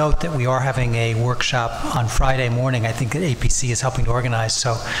 I would note that we are having a workshop on Friday morning. I think that APC is helping to organize,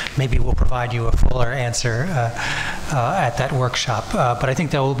 so maybe we'll provide you a fuller answer at that workshop. But I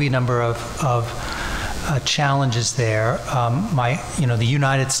think there will be a number of challenges there. The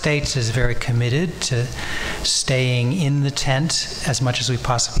United States is very committed to staying in the tent as much as we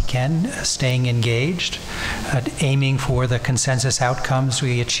possibly can, staying engaged, aiming for the consensus outcomes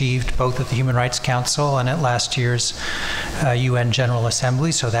we achieved both at the Human Rights Council and at last year's UN General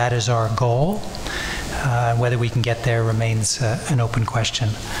Assembly. So that is our goal. Whether we can get there remains an open question.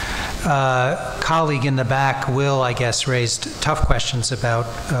 Colleague in the back, Will, I guess, raised tough questions about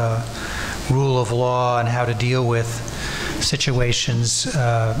rule of law and how to deal with situations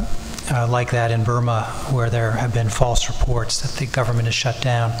like that in Burma, where there have been false reports that the government is shut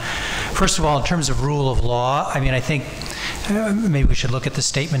down. First of all, in terms of rule of law, I mean, I think maybe we should look at the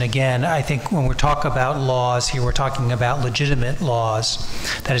statement again. I think when we talk about laws here, we're talking about legitimate laws,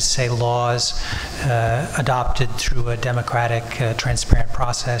 that is to say laws adopted through a democratic, transparent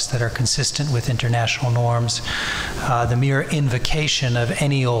process that are consistent with international norms. The mere invocation of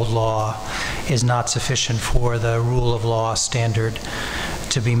any old law is not sufficient for the rule of law standard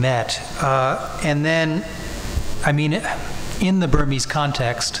to be met. And then, I mean, in the Burmese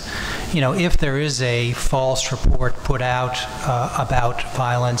context, if there is a false report put out about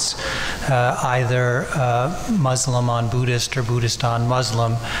violence, either Muslim on Buddhist or Buddhist on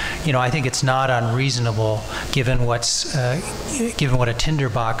Muslim, I think it's not unreasonable, given what a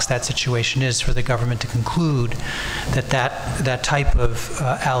tinderbox that situation is, for the government to conclude that type of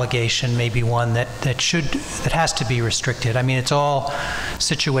allegation may be one that has to be restricted. I mean, it's all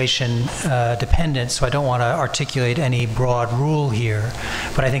situation dependent, so I don't want to articulate any broad rule here,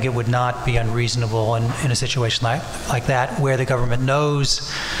 but I think it would not be unreasonable in a situation like that, where the government knows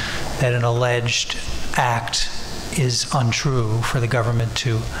that an alleged act is untrue, for the government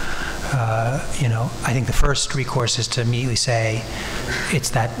to, I think the first recourse is to immediately say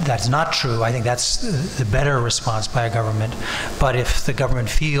that's not true. I think that's the better response by a government. But if the government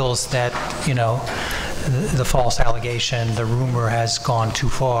feels that, the false allegation, the rumor has gone too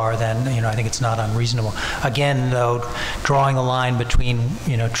far, then I think it's not unreasonable. Again, though, drawing a line between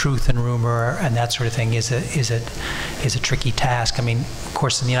truth and rumor and that sort of thing is a tricky task. I mean, of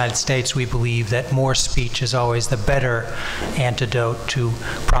course, in the United States, we believe that more speech is always the better antidote to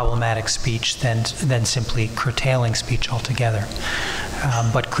problematic speech than simply curtailing speech altogether.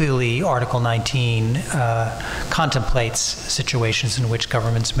 But clearly, Article 19 contemplates situations in which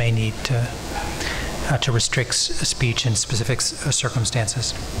governments may need to restrict speech in specific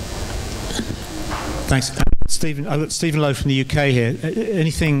circumstances. Thanks. Stephen, I've got Stephen Lowe from the UK here.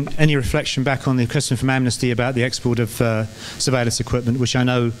 Any reflection back on the question from Amnesty about the export of surveillance equipment, which I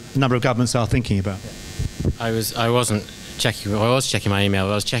know a number of governments are thinking about? I was checking my email.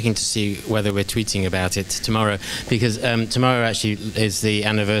 I was checking to see whether we're tweeting about it tomorrow, because tomorrow actually is the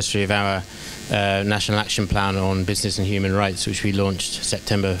anniversary of our National Action Plan on Business and Human Rights, which we launched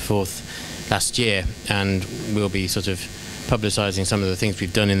September 4th last year, and we'll be sort of publicising some of the things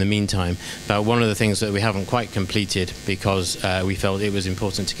we've done in the meantime. But one of the things that we haven't quite completed, because we felt it was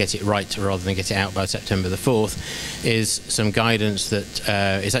important to get it right rather than get it out by September the 4th, is some guidance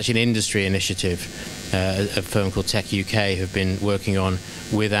that is actually an industry initiative. A firm called Tech UK have been working on,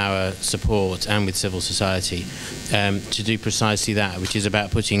 with our support and with civil society, to do precisely that, which is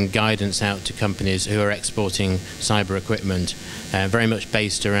about putting guidance out to companies who are exporting cyber equipment, very much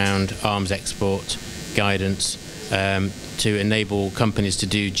based around arms export guidance, to enable companies to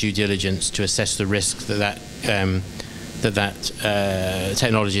do due diligence to assess the risks that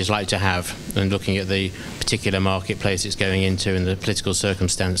technology is likely to have, and looking at the particular marketplace it's going into and the political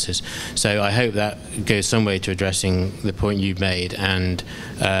circumstances. So I hope that goes some way to addressing the point you've made, and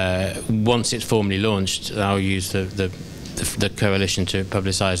once it's formally launched, I'll use the coalition to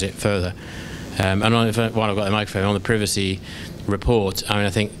publicise it further. And while I've got the microphone, on the privacy report, I mean,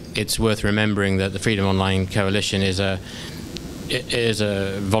 I think it's worth remembering that the Freedom Online Coalition is a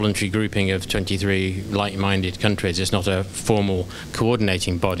voluntary grouping of 23 like-minded countries. It's not a formal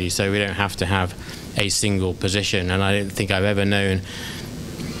coordinating body, so we don't have to have a single position. And I don't think I've ever known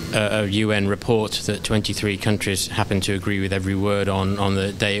a UN report that 23 countries happen to agree with every word on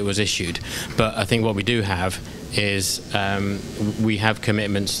the day it was issued. But I think what we do have is we have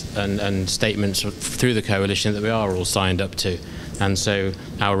commitments and statements through the coalition that we are all signed up to. And so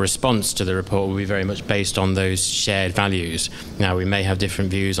our response to the report will be very much based on those shared values. Now, we may have different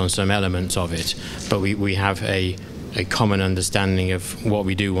views on some elements of it, but we have a common understanding of what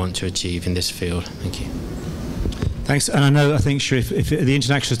we do want to achieve in this field. Thank you. Thanks. And I think, Sharif, if the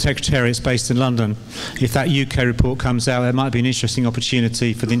International Secretariat is based in London, if that UK report comes out, there might be an interesting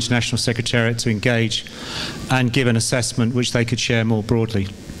opportunity for the International Secretariat to engage and give an assessment which they could share more broadly.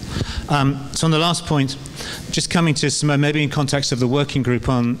 So on the last point, just coming to some, maybe in context of the working group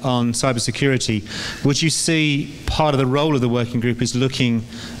on cybersecurity, would you see part of the role of the working group is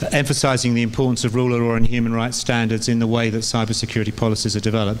emphasising the importance of rule of law and human rights standards in the way that cybersecurity policies are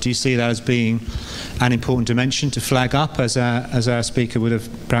developed? Do you see that as being an important dimension to flag up, as our speaker would have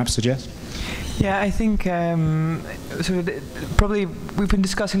perhaps suggested? Yeah, I think probably we've been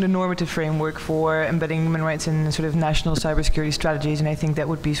discussing the normative framework for embedding human rights in sort of national cybersecurity strategies, and I think that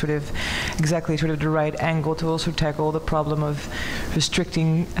would be exactly the right angle to also tackle the problem of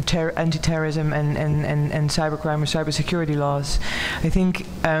restricting anti-terrorism and cybercrime or cybersecurity laws. I think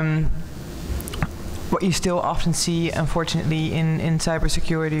what you still often see, unfortunately, in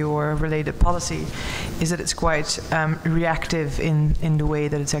cybersecurity or related policy is that it's quite reactive in the way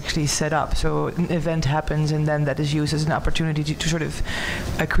that it's actually set up. So an event happens, and then that is used as an opportunity to sort of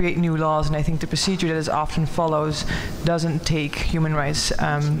create new laws. And I think the procedure that is often follows doesn't take human rights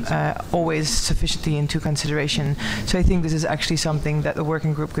always sufficiently into consideration. So I think this is actually something that the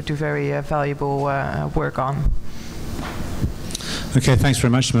working group could do very valuable work on. Okay, thanks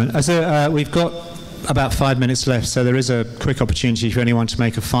very much, Simon. We've got about 5 minutes left, so there is a quick opportunity for anyone to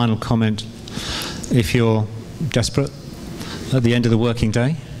make a final comment if you're desperate at the end of the working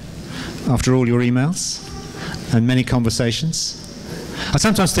day, after all your emails and many conversations. I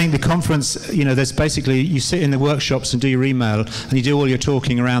sometimes think the conference, there's basically, you sit in the workshops and do your email, and you do all your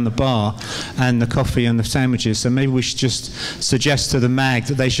talking around the bar and the coffee and the sandwiches. So maybe we should just suggest to the MAG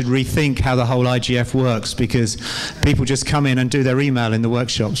that they should rethink how the whole IGF works, because people just come in and do their email in the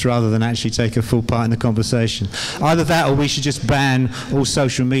workshops rather than actually take a full part in the conversation. Either that, or we should just ban all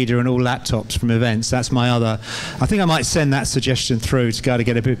social media and all laptops from events. That's my other. I think I might send that suggestion through to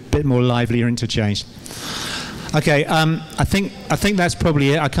get a bit more livelier interchange. Okay, I think that's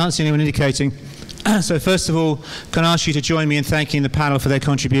probably it. I can't see anyone indicating. So first of all, can I ask you to join me in thanking the panel for their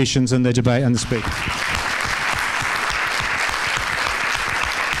contributions and the debate and the speakers.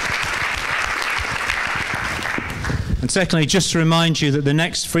 And secondly, just to remind you that the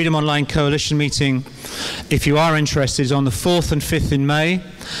next Freedom Online Coalition meeting, if you are interested, is on the 4th and 5th in May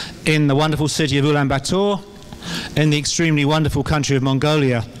in the wonderful city of Ulaanbaatar, in the extremely wonderful country of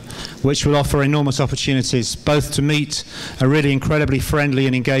Mongolia, which will offer enormous opportunities, both to meet a really incredibly friendly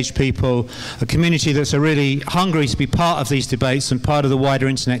and engaged people, a community that's really hungry to be part of these debates and part of the wider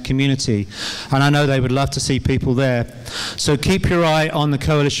internet community. And I know they would love to see people there. So keep your eye on the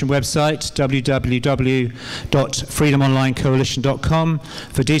coalition website, www.freedomonlinecoalition.com,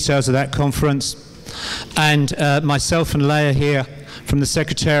 for details of that conference. And myself and Leah here from the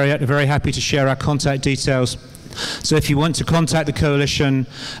Secretariat are very happy to share our contact details. So if you want to contact the coalition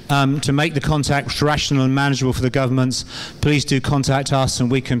to make the contact rational and manageable for the governments, please do contact us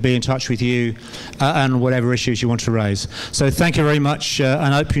and we can be in touch with you on whatever issues you want to raise. So thank you very much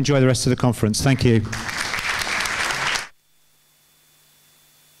and I hope you enjoy the rest of the conference. Thank you.